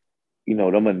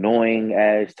 them annoying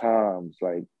ass times.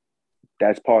 Like,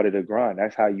 that's part of the grind.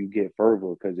 That's how you get further.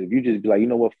 Because if you just be like, you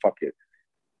know what, fuck it,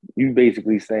 you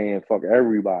basically saying fuck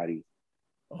everybody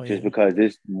oh just yeah, because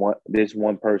this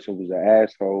one person was an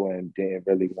asshole and didn't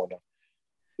really want to,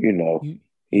 you know, you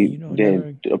yeah he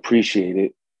didn't appreciate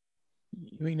it.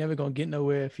 you ain't never gonna get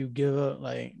nowhere if you give up.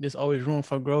 Like there's always room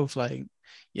for growth. Like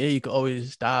yeah, you can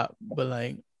always stop, but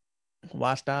like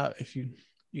why stop if you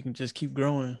can just keep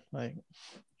growing? Like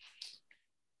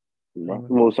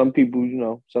Well, some people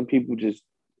just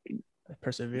don't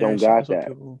perseverance. got That's what that.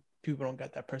 people don't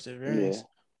got that Yeah, perseverance.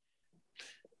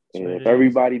 That's what it If is.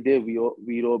 everybody did,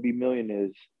 we'd all be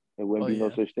millionaires. There wouldn't Oh be no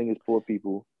yeah, such thing as poor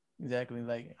people. exactly.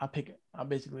 Like I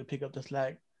basically pick up the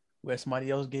slack where somebody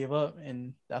else gave up,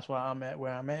 and that's why I'm at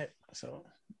where I'm at. So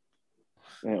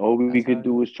And all we that's could how it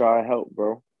do is. is try to help,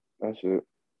 bro. That's it.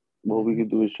 What we Mm-hmm.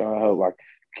 could do is try to help. Like,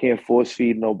 can't force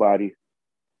feed nobody.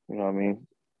 You know what I mean?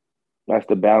 That's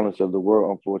the balance of the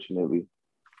world, unfortunately.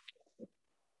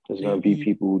 There's gonna be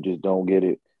people who just don't get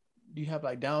it. Do you have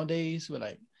like down days where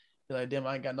like you're like damn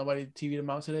I ain't got nobody to TV them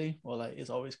out today, or like it's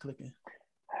always clicking?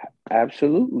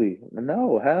 Absolutely.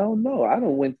 No, hell no. I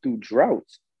don't went through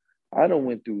droughts. I don't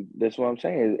went through that's what I'm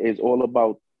saying. It's all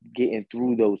about getting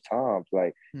through those times,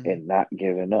 like Mm-hmm. and not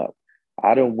giving up.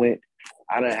 I don't went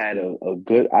I don't had a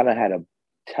good I don't had a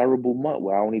terrible month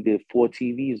where I only did 4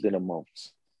 TVs in a month.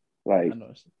 I Like,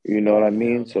 know. you know what Oh I hell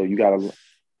mean? So no. you gotta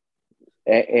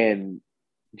and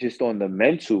just on the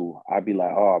mental, I'd be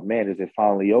like, oh man, is it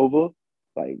finally over?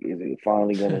 Like, is it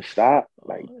finally gonna stop?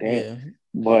 Like, damn. Yeah.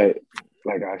 But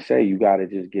like I say, you gotta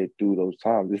just get through those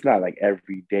times. It's not like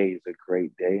every day is a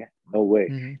great day. No way.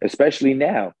 Mm-hmm. Especially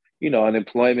now,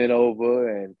 unemployment over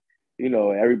and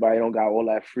everybody don't got all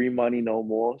that free money no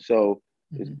more. So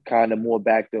it's Mm-hmm. kind of more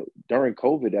back to during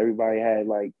COVID, everybody had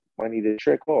like money to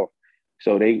trick off.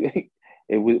 So they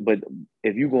it was but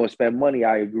if you're gonna spend money,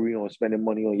 I agree on spending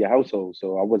money on your household.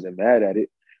 So I wasn't mad at it.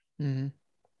 Mm-hmm.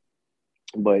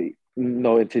 But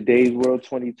in today's world,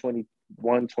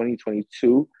 2021,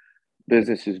 2022,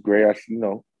 business is great.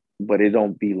 But it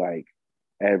don't be like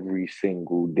every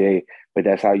single day. But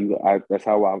that's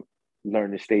how I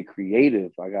learn to stay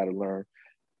creative. I gotta learn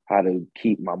how to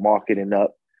keep my marketing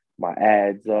up, my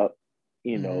ads up,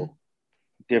 you Mm-hmm. know,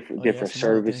 different Oh yeah, different that's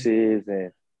another thing. services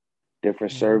and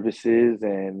different Mm-hmm. services,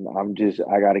 and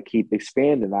I got to keep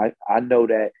expanding. I know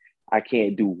that I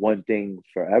can't do one thing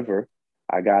forever.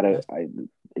 I gotta That's I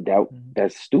that mm-hmm.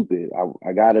 that's stupid.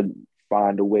 I gotta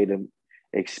find a way to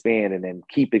expand and then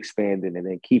keep expanding and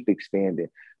then keep expanding.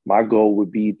 My goal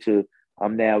would be to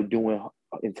I'm now doing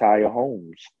entire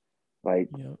homes. Like,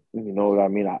 Yep. you know what I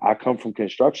mean? I come from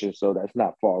construction, so that's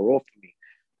not far off for me.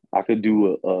 I could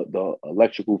do the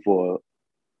electrical for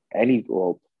any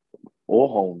or all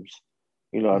homes.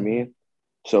 You know what I Mm-hmm. mean?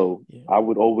 So Yeah. I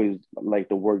would always like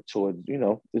to work towards,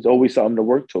 there's always something to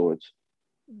work towards.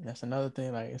 That's another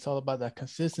thing. Like it's all about that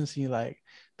consistency. Like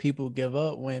people give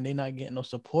up when they're not getting no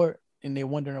support and they're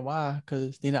wondering why,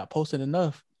 because they're not posting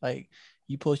enough. Like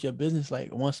you post your business like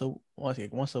once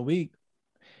a week,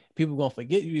 people gonna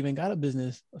forget you even got a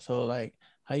business. So like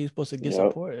how you supposed to get Yep.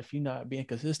 support if you're not being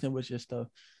consistent with your stuff?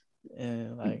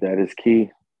 And like That is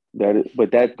key.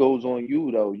 But that goes on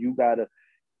you though.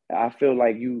 I feel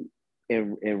like you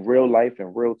in real life,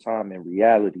 in real time, in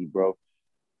reality, bro,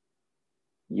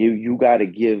 you gotta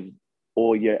give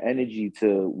all your energy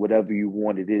to whatever you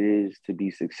want it is to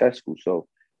be successful. So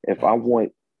if I facts.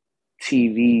 want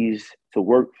TVs to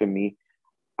work for me,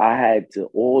 I had to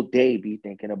all day be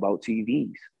thinking about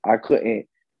TVs. I couldn't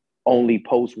only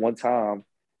post one time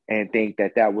and think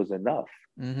that that was enough.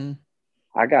 Mm-hmm.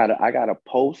 I gotta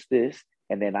post this,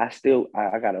 and then I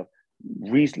gotta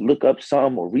look up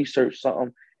something or research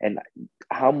something. And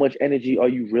how much energy are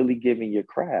you really giving your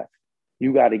craft?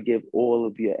 You got to give all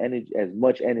of your energy, as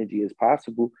much energy as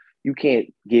possible. You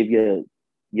can't give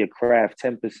your craft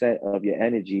 10% of your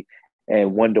energy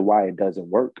and wonder why it doesn't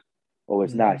work or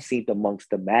it's Mm-hmm. not seen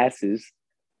amongst the masses,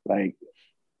 like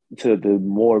to the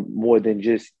more than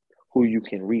just who you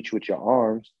can reach with your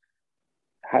arms.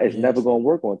 It's never Yes. going to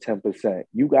work on 10%.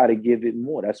 You got to give it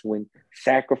more. That's when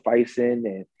sacrificing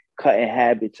and cutting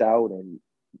habits out and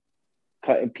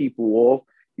cutting people off,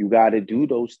 you got to do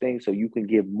those things so you can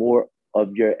give more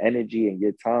of your energy and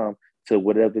your time to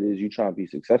whatever it is you're trying to be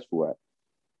successful at.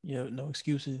 Yeah, no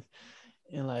excuses.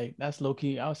 And like that's low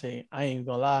key. I would say I ain't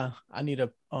gonna lie. I need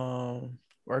to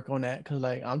work on that because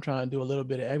like I'm trying to do a little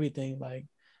bit of everything, like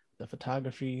the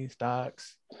photography,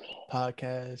 stocks,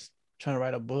 podcast, trying to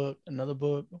write a book, another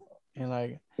book, and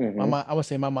like Mm-hmm. I would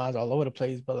say my mind's all over the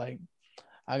place, but like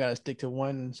I gotta stick to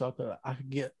one so I could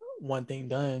get one thing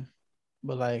done.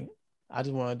 But like I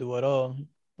just want to do it all.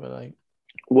 But like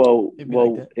it'd be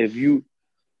like Well, that. if you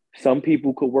some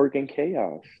people could work in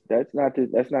chaos. That's not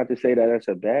to say that that's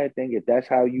a bad thing. If that's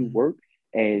how you Mm-hmm. work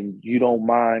and you don't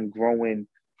mind growing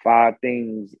five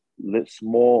things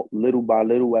small, little by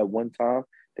little at one time,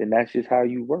 then that's just how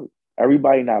you work.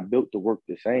 Everybody not built to work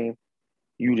the same.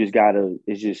 You just gotta.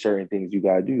 It's just certain things you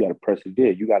gotta do. You gotta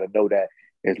persevere. You gotta know that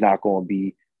it's not gonna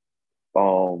be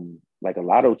like a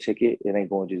lotto ticket. It ain't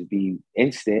gonna just be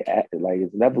instant. Like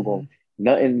it's never Mm-hmm.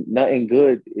 gonna. Nothing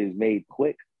good is made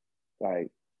quick. Like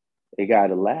it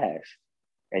gotta last.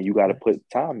 and you got to put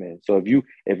time in. So if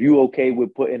you okay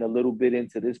with putting a little bit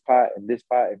into this pot and this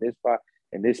pot and this pot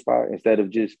and this pot instead of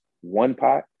just one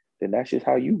pot, then that's just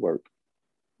how you work.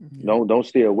 Yeah. Don't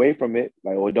stay away from it,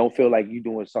 like, or don't feel like you're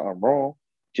doing something wrong.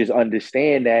 Just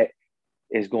understand that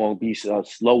it's going to be a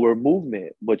slower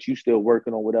movement, but you still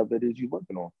working on whatever it is you're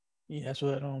working on. Yeah, that's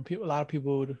what people. A lot of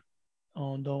people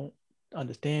don't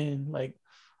understand. Like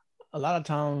a lot of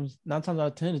times, 9 times out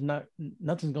of 10, is not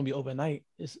nothing's gonna be overnight.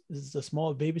 It's the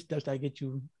small baby steps that get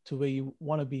you to where you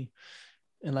want to be,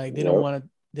 and like Yep. they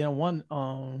don't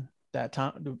want that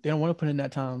time. They don't want to put in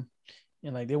that time,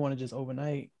 and like they want to just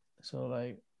overnight. So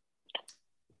like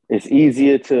It's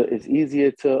easier to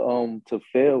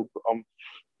fail.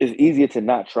 It's easier to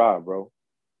not try, bro.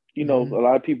 mm-hmm. A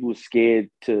lot of people are scared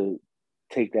to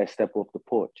take that step off the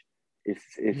porch.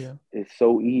 Yeah, It's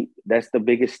so that's the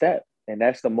biggest step, and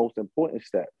that's the most important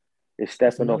step. It's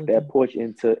that's stepping off another that thing. porch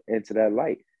into that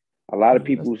light. A lot of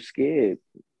Yeah, that's people are scared.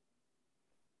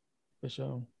 for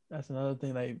sure. That's another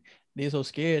thing. Like they're so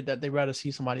scared that they rather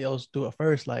see somebody else do it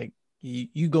first. Like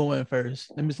you go in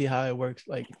first. Let me see how it works.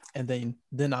 Like, and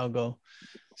then I'll go.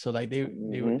 So like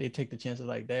Hmm. they take the chances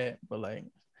like that. But like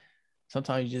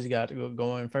sometimes you just got to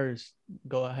go in first.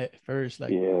 Go ahead first.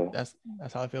 Like Yeah, that's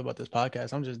how I feel about this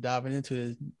podcast. I'm just diving into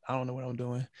this. I don't know what I'm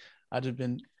doing. I just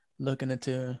been looking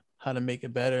into how to make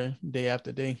it better day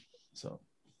after day. So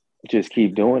just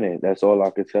keep doing it. That's all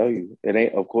I could tell you. It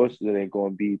ain't, of course, it ain't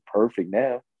going to be perfect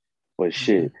now, but mm-hmm.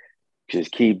 shit,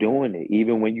 just keep doing it,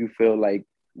 even when you feel like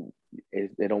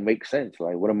it don't make sense.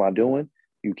 Like, what am I doing?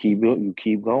 You keep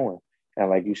going, and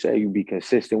like you said, you be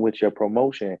consistent with your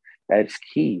promotion. That's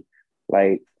key.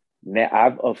 Like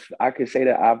now, I could say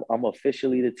that I'm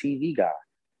officially the TV guy.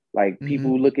 Like Mm-hmm.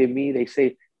 people look at me, they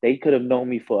say they could have known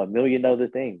me for a million other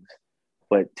things,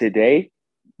 but today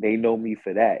they know me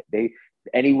for that. They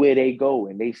anywhere they go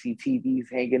and they see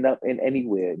TVs hanging up in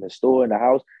anywhere in the store in the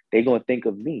house, they're gonna think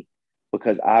of me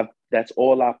because I've that's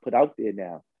all I put out there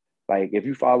now. Like if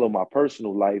you follow my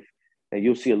personal life, then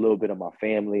you'll see a little bit of my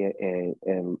family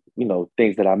and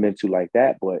things that I'm into like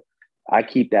that. But I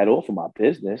keep that off of my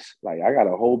business. Like I got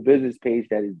a whole business page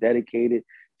that is dedicated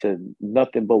to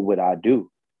nothing but what I do,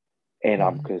 and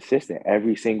I'm Mm-hmm. consistent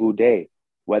every single day.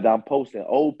 Whether I'm posting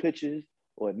old pictures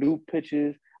or new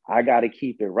pictures, I got to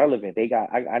keep it relevant.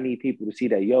 I need people to see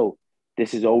that, yo,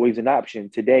 this is always an option.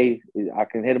 Today, I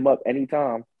can hit them up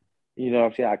anytime. You know what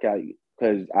I'm saying? I got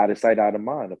because out of sight, out of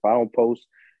mind. If I don't post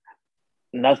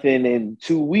nothing in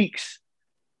 2 weeks,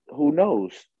 who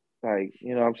knows? Like,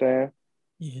 you know what I'm saying?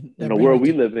 Yeah, In that the brings me world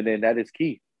we to living in, that is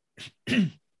key.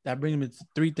 that brings me to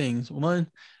three things. One,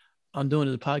 I'm doing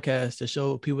this podcast to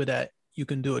show people that you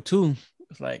can do it too.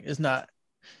 It's like it's not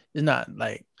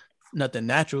like nothing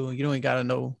natural. You don't even gotta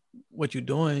know what you're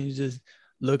doing. You just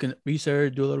look and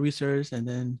research, do a little research, and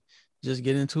then just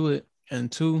get into it.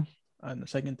 And two, and the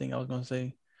second thing I was gonna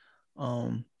say,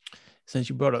 um, since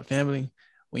you brought up family,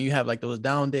 when you have like those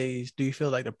down days, do you feel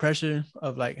like the pressure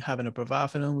of like having to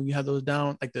provide for them when you have those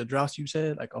down, like the droughts you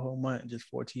said, like a whole month just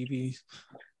 4 TVs?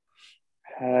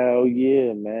 Hell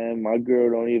yeah, man. My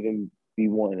girl don't even be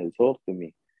wanting to talk to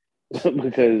me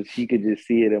because she could just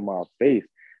see it in my face.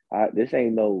 This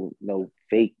ain't no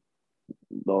fake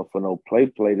for no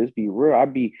play. This be real. I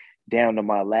be down to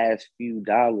my last few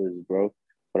dollars, bro.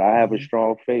 But I have a Mm-hmm.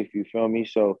 strong faith. You feel me?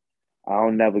 So I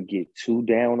don't never get too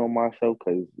down on myself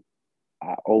because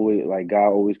I always like God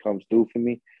always comes through for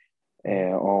me.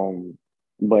 And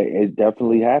but it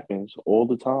definitely happens all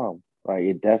the time. Like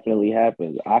it definitely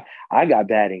happens. I got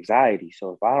bad anxiety,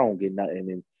 so if I don't get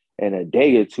nothing in a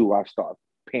day or two, I start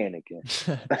panicking.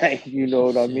 Like you know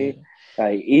what I mean? Shit.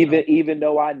 Like Um, even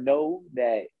though I know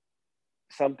that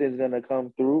something's gonna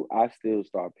come through, I still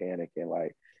start panicking.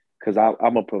 Like because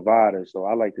I'm a provider, so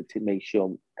I like to make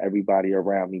sure everybody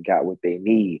around me got what they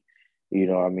need. You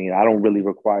know what I mean? I don't really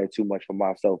require too much for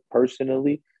myself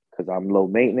personally because I'm low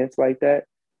maintenance like that.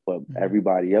 But mhm.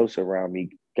 everybody else around me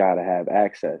gotta have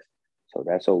access. So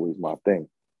that's always my thing.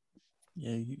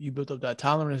 Yeah, you built up that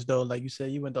tolerance though. Like you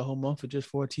said, you went the whole month for just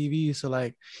 4 TVs. So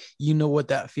like you know what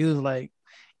that feels like.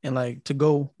 And like to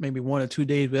go maybe 1 or 2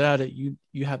 days without it, you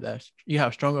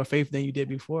have stronger faith than you did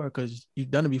before because you've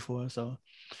done it before. So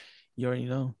you already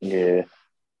know. Yeah.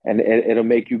 And it'll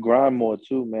make you grind more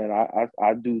too, man. I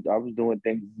was doing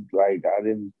things like I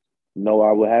didn't know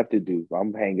I would have to do.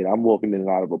 I'm walking in and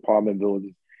out of apartment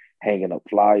buildings, hanging up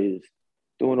flyers,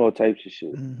 doing all types of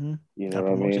shit. Mm-hmm. You know Gotta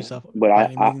what I promote mean? yourself But by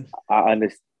any means. I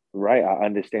understand, right? I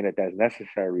understand that that's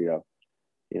necessary though.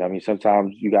 You know what I mean?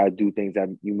 Sometimes you gotta do things that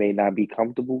you may not be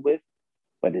comfortable with,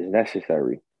 but it's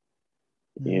necessary.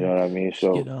 You Mm-hmm. know what I mean?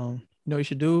 Should get So you know what you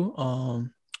should do?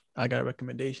 I got a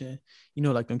recommendation. You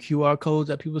know, like them QR codes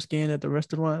that people scan at the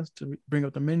restaurants to bring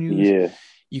up the menus. Yeah,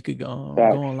 You could facts.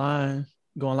 go online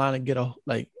and get a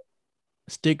like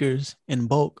stickers in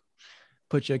bulk.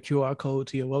 Put your QR code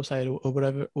to your website or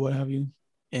whatever, what have you,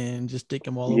 and just stick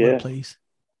them all over the Yeah, place.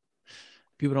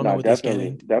 People don't know nah, what they're definitely,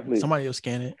 scanning. definitely. Somebody will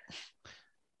scan it.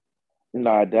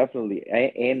 Nah, definitely.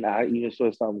 And I even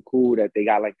saw something cool that they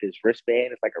got like this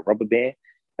wristband. It's like a rubber band,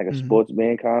 like a Mm-hmm. sports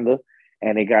band kinda.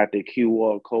 And they got the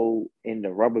QR code in the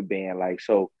rubber band. Like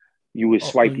so you would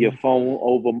Oh, swipe your phone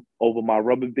over my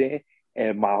rubber band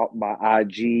and my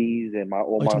IGs and my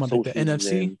all you talking my about like the socials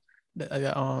NFC? and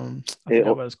I forgot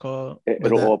it'll what it's called, but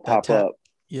it'll all that pop tap, up.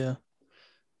 yeah,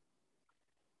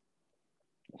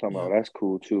 Somehow yeah. that's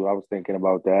cool too. I was thinking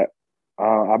about that.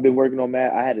 I've been working on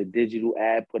that. I had a digital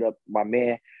ad put up. My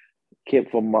man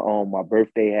Kip for my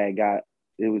birthday had got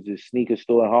it was a sneaker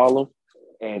store in Harlem,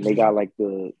 and they Mm-hmm. got like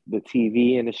the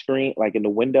TV in the screen, like in the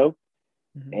window,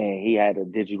 Mm-hmm. and he had a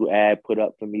digital ad put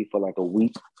up for me for like a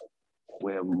week,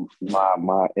 where my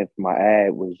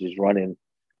ad was just running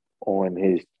on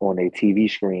a TV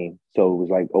screen, so it was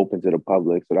like open to the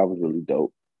public. So that was really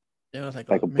dope, Yeah, it was like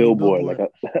like a a mini billboard, billboard.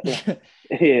 yeah,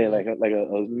 Yeah, like a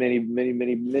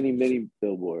mini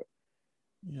billboard.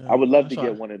 I yeah. would love That's to why.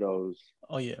 get one of those.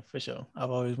 Oh yeah, for sure.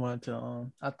 I've always wanted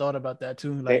to. I thought about that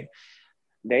too. They Like,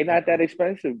 they not that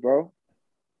expensive, bro.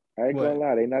 I ain't gonna what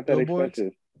lie, they not that billboards?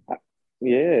 expensive. I,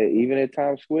 yeah, even at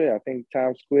Times Square, I think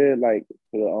Times Square, like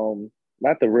the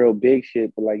not the real big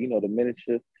shit, but like the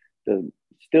miniature, the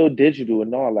still digital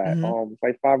and all that. Mm-hmm. It's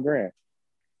like 5 grand.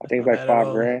 I That's think it's not like bad at five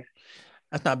all. grand.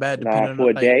 That's not bad Nah, depending on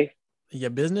for a like day. your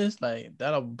business. Like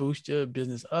that'll boost your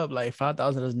business up. Like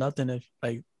 5,000 is nothing if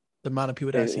like the amount of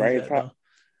people that sees Right in that time.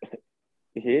 though.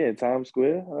 Here in Times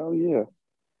Square. Oh yeah.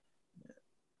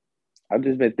 I've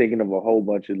just been thinking of a whole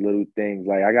bunch of little things.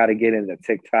 Like I got to get into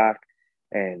TikTok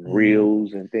and Mm-hmm.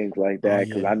 Reels and things like Oh that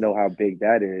because yeah, I know how big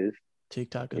that is.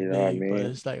 TikTok is You know what I big, but mean?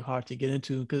 it's like hard to get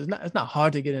into because it's not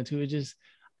hard to get into. It's just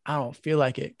I don't feel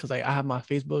like it because like I have my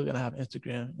Facebook and I have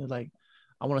Instagram. It's like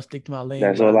I want to stick to my lane,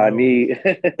 That's but I all I know, need.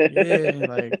 yeah,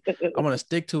 like I want to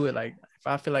stick to it. Like if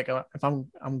I feel like if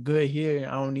I'm good here,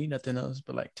 I don't need nothing else.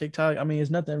 But like TikTok, I mean,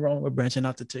 there's nothing wrong with branching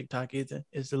out to TikTok either.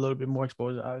 It's a little bit more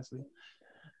exposure, obviously,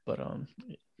 but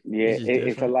Yeah, it's just it's a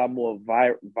different. lot more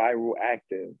viral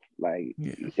active. Like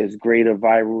Yeah. it's greater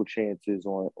viral chances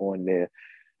on there,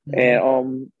 and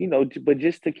Mm-hmm. but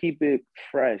just to keep it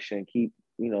fresh and keep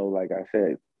like I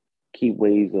said, keep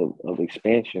ways of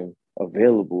expansion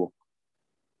available.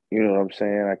 You know what I'm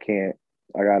saying? I can't.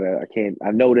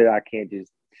 I know that I can't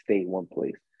just stay in one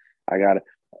place. I gotta.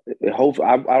 Hopefully,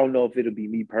 I don't know if it'll be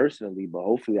me personally, but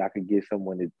hopefully, I can get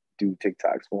someone to do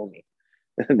TikToks for me.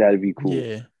 That'd be cool.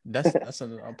 Yeah, that's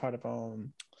a part of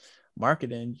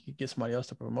marketing. You get somebody else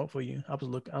to promote for you. I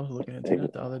was looking into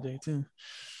that the other day too.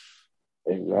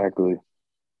 Exactly.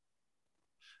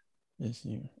 It's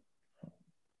you.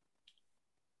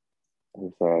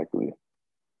 Exactly.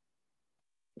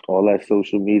 All that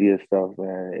social media stuff,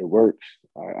 man, it works.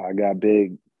 I got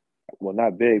big. Well,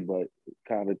 not big, but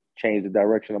kind of changed the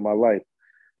direction of my life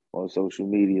on social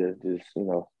media. Just things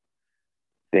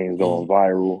Yeah, going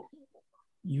viral.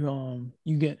 you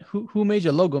get who made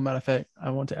your logo? Matter of fact, I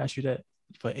want to ask you that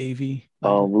for AV.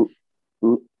 Like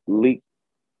Leak.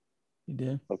 you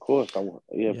did. Of course, yeah,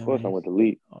 of Yeah, course, I man. went to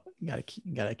leak. You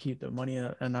gotta keep the money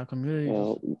in our community.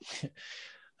 Uh,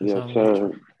 That's yes, how we get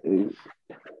you. sir.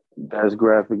 That's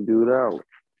graphic dude out.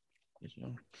 Get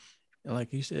you. And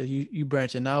like you said, you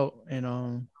branching out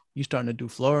and you starting to do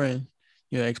flooring.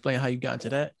 You know, explain how you got into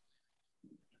that.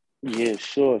 Yeah,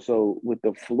 sure. So with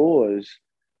the floors,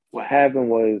 what happened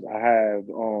was I have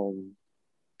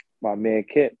my man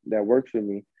Kip that works with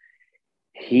me.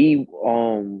 He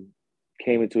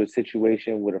came into a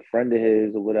situation with a friend of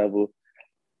his or whatever,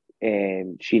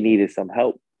 and she needed some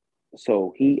help.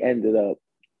 So he ended up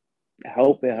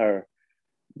helping her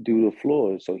do the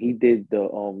floors. So he did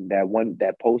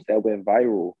that post that went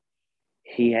viral.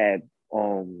 He had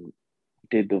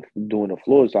did the doing the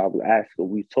floors. So I was asking,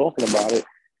 we talking about it,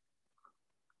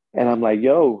 and I'm like,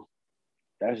 yo,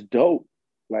 that's dope.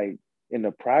 Like in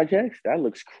the projects, that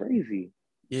looks crazy.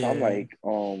 So I'm Yeah. like,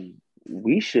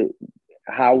 we should.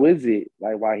 How is it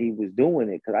like while he was doing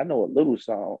it? Because I know a little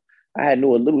song. I had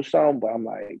knew a little song, but I'm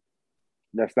like,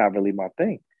 that's not really my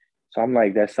thing. So I'm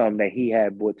like, that's something that he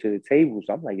had brought to the table.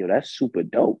 So I'm like, yo, that's super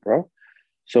dope, bro.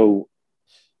 So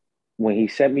when he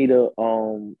sent me the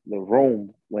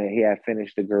room when he had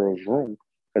finished the girl's room,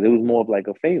 because it was more of like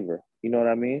a favor, you know what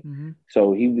I mean? Mm-hmm.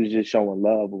 So he was just showing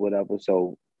love or whatever.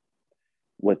 So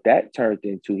what that turned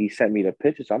into, he sent me the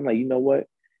picture. So I'm like, you know what?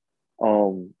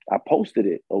 I posted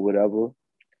it or whatever.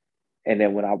 And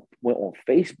then when I went on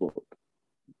Facebook,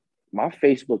 my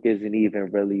Facebook isn't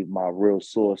even really my real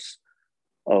source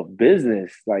of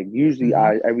business. Like usually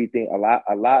Mm-hmm. I everything a lot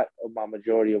of my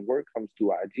majority of work comes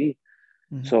through IG.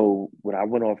 Mm-hmm. So when I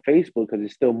went on Facebook, because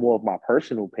it's still more of my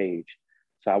personal page.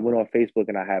 So I went on Facebook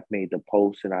and I have made the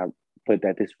post and I put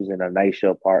that this was in a nicer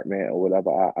apartment or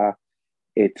whatever.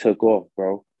 It took off,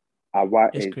 bro.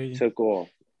 It's It crazy. took off.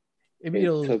 It be It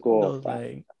those took off. those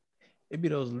like it be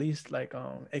those least like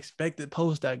expected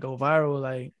posts that go viral,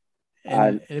 like, I,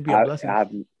 and it'd be a I, blessing. I,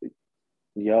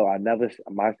 yo, I never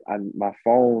my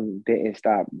phone didn't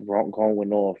stop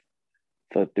going off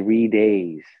for 3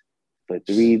 days. For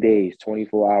 3 days,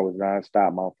 24 hours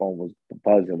nonstop, my phone was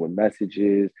buzzing with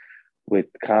messages, with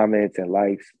comments and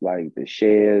likes, like the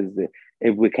shares.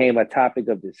 It became a topic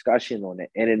of discussion on the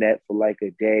internet for like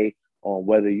a day on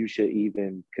whether you should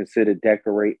even consider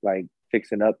decorate, like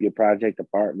fixing up your project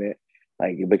apartment.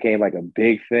 Like it became like a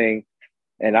big thing.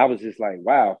 And I was just like,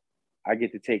 wow, I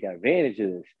get to take advantage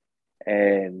of this.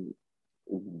 And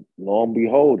lo and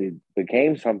behold, it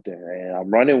became something, and I'm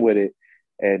running with it.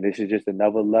 And this is just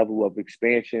another level of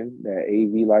expansion that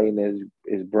AV lighting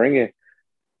is bringing.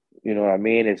 You know what I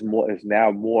mean? It's more. It's now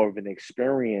more of an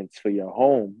experience for your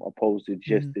home opposed to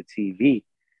just Mm-hmm. the TV.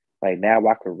 Like now,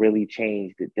 I could really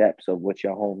change the depths of what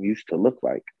your home used to look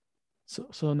like.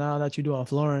 So now that you're doing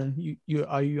flooring, you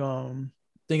are you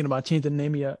thinking about changing the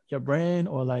name of your brand,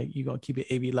 or like you gonna keep it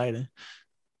AV lighting?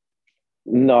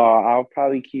 No, I'll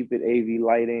probably keep it AV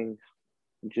lighting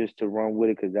just to run with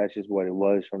it because that's just what it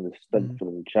was Mm-hmm.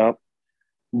 from the jump.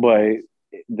 But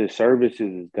the services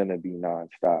is gonna be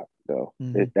nonstop though.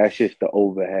 Mm-hmm. That's just the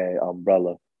overhead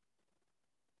umbrella.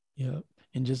 Yeah.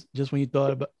 And just when you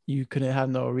thought about you couldn't have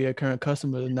no reoccurring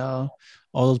customers, now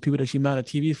all those people that you mount a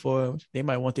TV for, they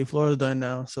might want their floors done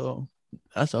now. So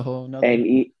that's a whole nother.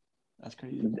 And That's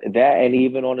crazy. that, and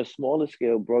even on a smaller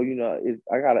scale, bro,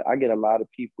 I get a lot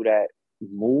of people that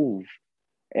move,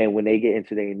 and when they get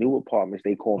into their new apartments,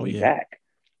 they call Oh me yeah. back,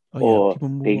 Oh yeah. or People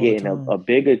move they all the get in time. a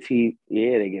bigger TV.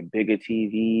 Yeah, they get bigger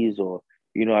TVs, or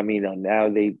you know, what I mean, now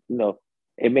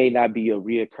it may not be a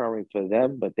reoccurring for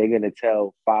them, but they're gonna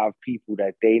tell 5 people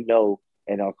that they know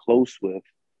and are close with,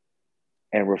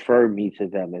 and refer me to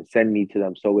them and send me to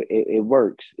them. So it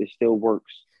works. It still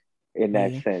works in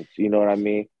that Yeah. sense. You know what I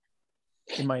mean?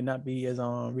 It might not be as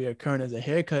reoccurring as a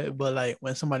haircut, but like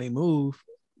when somebody move,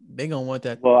 they gonna want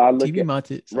that Well, I look TV at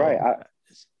mounted. right.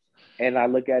 So I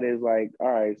look at it as like, all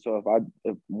right, so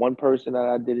if one person that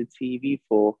I did a TV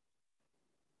for,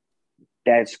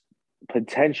 that's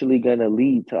potentially gonna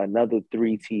lead to another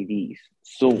 3 TVs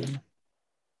soon. mhm.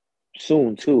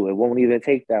 Soon too. It won't even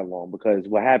take that long because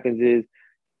what happens is,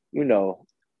 you know,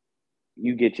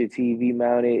 you get your TV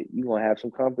mounted, you're gonna have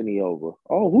some company over.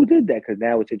 Oh, who did that? Because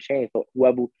now it's a change. So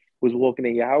whoever was walking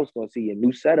in your house gonna see your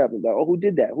new setup and go, oh, who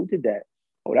did that? Who did that?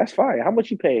 Oh, that's fine. How much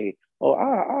you pay?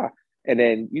 Oh, and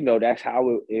then that's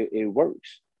how it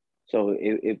works. So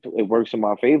it works in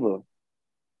my favor.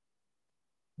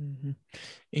 Mm-hmm.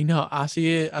 You know, I see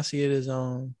it as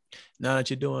now that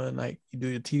you're doing like you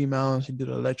do the TV mounts, you do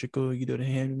the electrical, you do the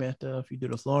handyman stuff, you do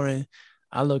the flooring.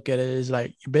 I look at it as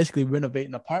like you're basically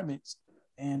renovating apartments,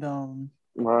 and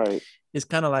Right. it's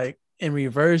kind of like in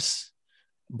reverse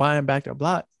buying back their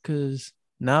block because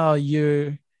now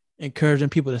you're encouraging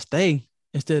people to stay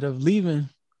instead of leaving.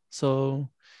 So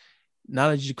now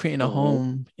that you're creating a Mm-hmm.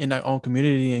 home in our own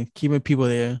community and keeping people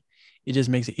there, it just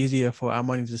makes it easier for our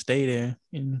money to stay there.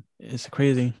 And it's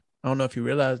crazy. I don't know if you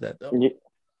realize that though. Yeah,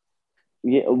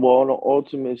 yeah. Well, on the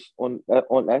ultimate on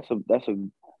that's a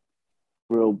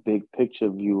real big picture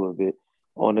view of it.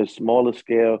 On a smaller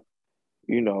scale,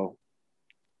 you know,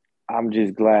 I'm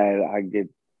just glad I get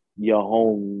your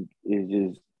home is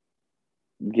just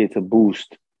gets a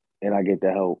boost and I get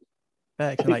the help.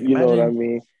 Facts. And like You know what I imagine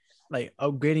mean? like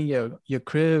upgrading your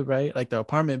crib, right? Like the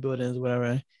apartment buildings,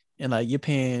 whatever. And like you're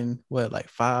paying what, like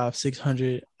 500,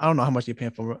 600. I don't know how much you're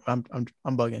paying for. I'm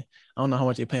bugging. I don't know how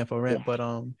much you're paying for rent, but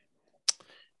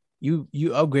you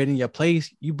upgrading your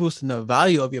place, you boosting the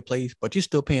value of your place, but you're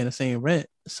still paying the same rent.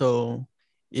 So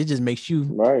it just makes you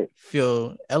Right.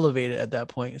 feel elevated at that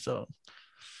point. So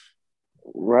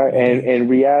Right. you And do. in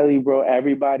reality, bro,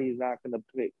 everybody's not gonna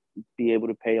be able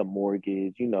to pay a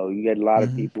mortgage. You get a lot of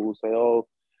Mm-hmm. people who say, oh,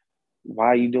 why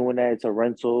are you doing that? It's a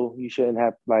rental. You shouldn't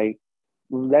have like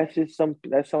well,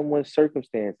 that's someone's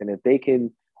circumstance. And if they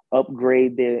can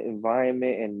upgrade their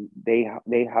environment and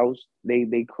they house,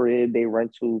 they crib, they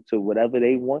rental to whatever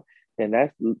they want, then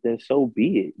so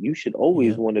be it. You should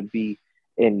always Yeah. want to be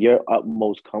in your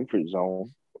utmost comfort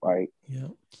zone. Like Yeah.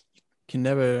 Can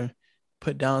never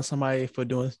put down somebody for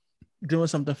doing doing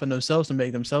something for themselves to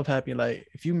make themselves happy. Like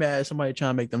if you mad at somebody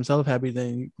trying to make themselves happy,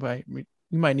 then you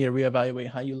might need to reevaluate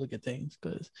how you look at things.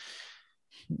 Because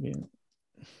yeah,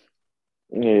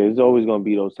 Yeah, there's always gonna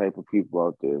be those type of people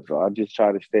out there. So I just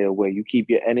try to stay away. You keep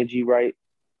your energy right,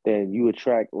 then you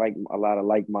attract like a lot of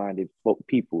like-minded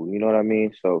people. You know what I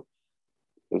mean? So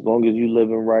as long as you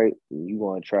living right, you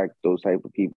gonna attract those type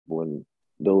of people, and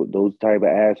those type of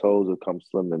assholes will come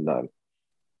slim to none.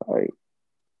 Like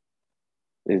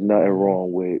there's nothing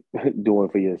wrong with doing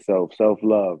for yourself. Self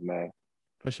love, man.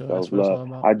 for sure, that's Self what it's love. all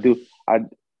about. I do.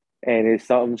 And it's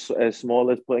something as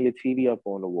small as putting your TV up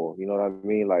on the wall. You know what I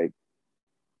mean? Like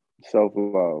self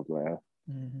love, man.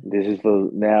 Mm-hmm. This is for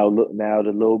now. Look, now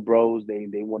the little bros they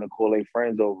want to call their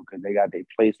friends over because they got their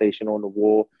PlayStation on the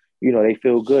wall. You know they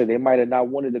feel good. They might have not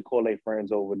wanted to call their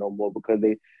friends over no more because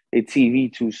their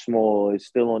TV too small. It's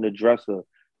still on the dresser.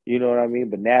 You know what I mean?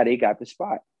 But now they got the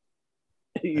spot.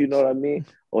 You know Nice. what I mean?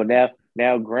 Or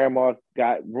now grandma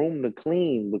got room to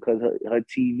clean because her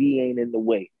TV ain't in the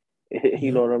way.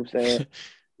 You know Yep. what I'm saying?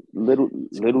 Little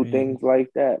It's little crazy. things like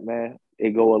that, man.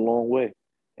 It go a long way.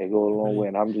 It go a It long way, really,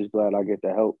 and I'm just glad I get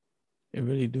the help. it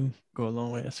really do go a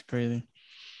long way. That's crazy.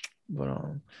 But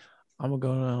I'm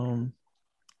gonna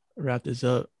wrap this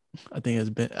up. I think it's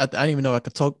been. I didn't even know I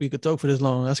could talk. We could talk for this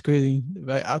long. That's crazy.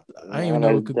 Right? I didn't even Man, know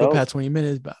we that's could go dope. past 20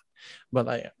 minutes. But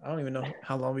like I don't even know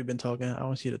how long we've been talking. I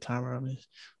don't see the timer on this.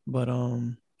 But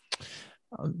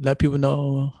let people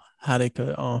know how they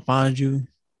could find you,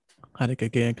 how they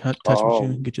could get in touch with you,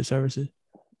 and Um, get your services.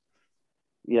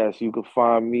 yes, you can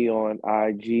find me on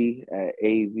IG at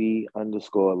AV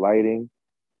underscore lighting.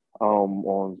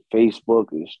 On Facebook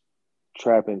is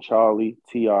Trappin Charlie,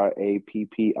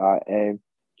 TRAPPIN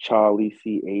Charlie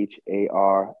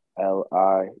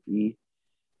CHARLIE.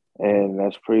 And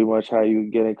that's pretty much how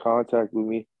you get in contact with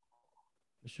me.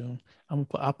 For sure.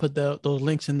 I'll put those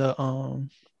links in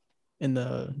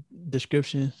the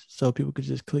description so people could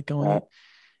just click on A- it.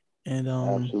 And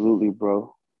Absolutely,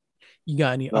 bro. you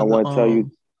got any And I other want to tell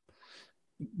you,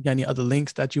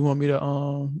 links that you want me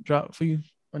to drop for you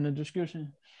in the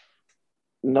description?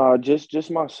 no,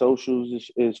 just my socials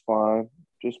is fine.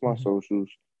 Just my Mm-hmm. socials.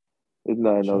 It's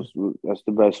nothing Sure. else. That's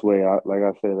the best way. Like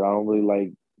I said, I don't really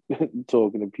like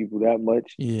talking to people that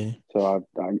much, Yeah, so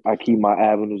I keep my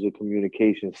avenues of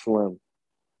communication slim.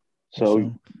 for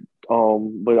So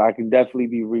sure. but I can definitely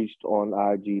be reached on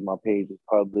IG. My page is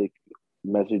public.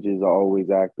 Messages are always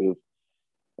active.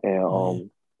 And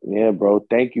Yeah, yeah, bro.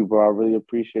 Thank you, bro. I really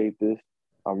appreciate this.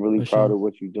 I'm really for proud sure. of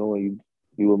what you're doing.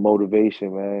 You a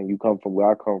motivation, man. You come from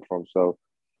where I come from, so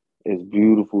it's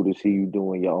beautiful to see you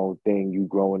doing your own thing. You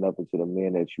growing up into the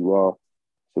man that you are.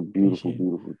 It's a beautiful, Appreciate it.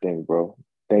 beautiful thing, bro.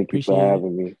 Thank you for Appreciate it.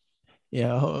 having me.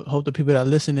 Yeah, hope the people that are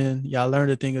listening, y'all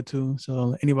learned a thing or two.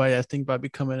 So anybody that's thinking about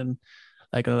becoming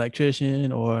like an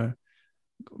electrician or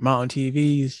mounting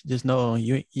TVs, just know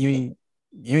you ain't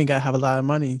gotta have a lot of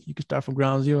money. You can start from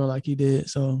ground zero like you did.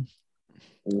 So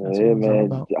that's Yeah, what it's all man.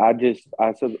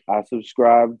 about. I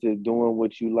subscribe to doing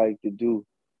what you like to do.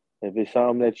 If it's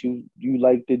something that you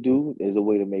like to do, there's a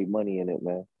way to make money in it,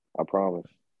 man. I promise.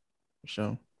 For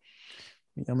sure.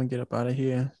 Yeah, I'm gonna get up out of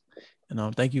here.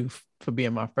 And thank you for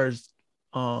being my first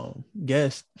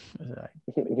guest.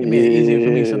 It made it easier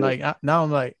for me. So Yeah, like now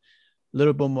I'm like a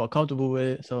little bit more comfortable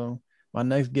with it. So my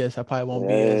next guest I probably won't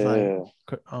be as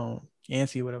like yeah.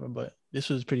 antsy or whatever. But this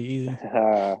was pretty easy.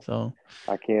 So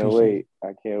I can't appreciate it. wait.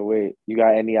 I can't wait. You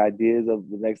got any ideas of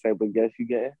the next type of guest you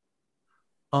get?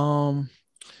 Um,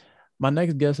 my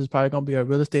next guest is probably gonna be a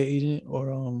real estate agent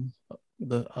or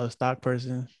the a stock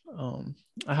person.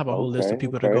 I have a whole list of Okay,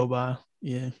 people to okay. go by.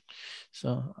 Yeah. So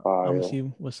I'm gonna Fire. see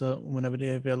what's up whenever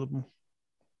they're available.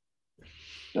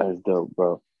 That's dope,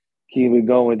 bro. Keep it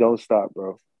going. Don't stop,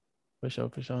 bro. For sure,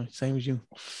 for sure. Same as you.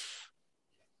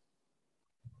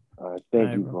 All Thank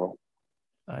right, you, bro. bro. All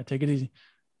right, take it easy.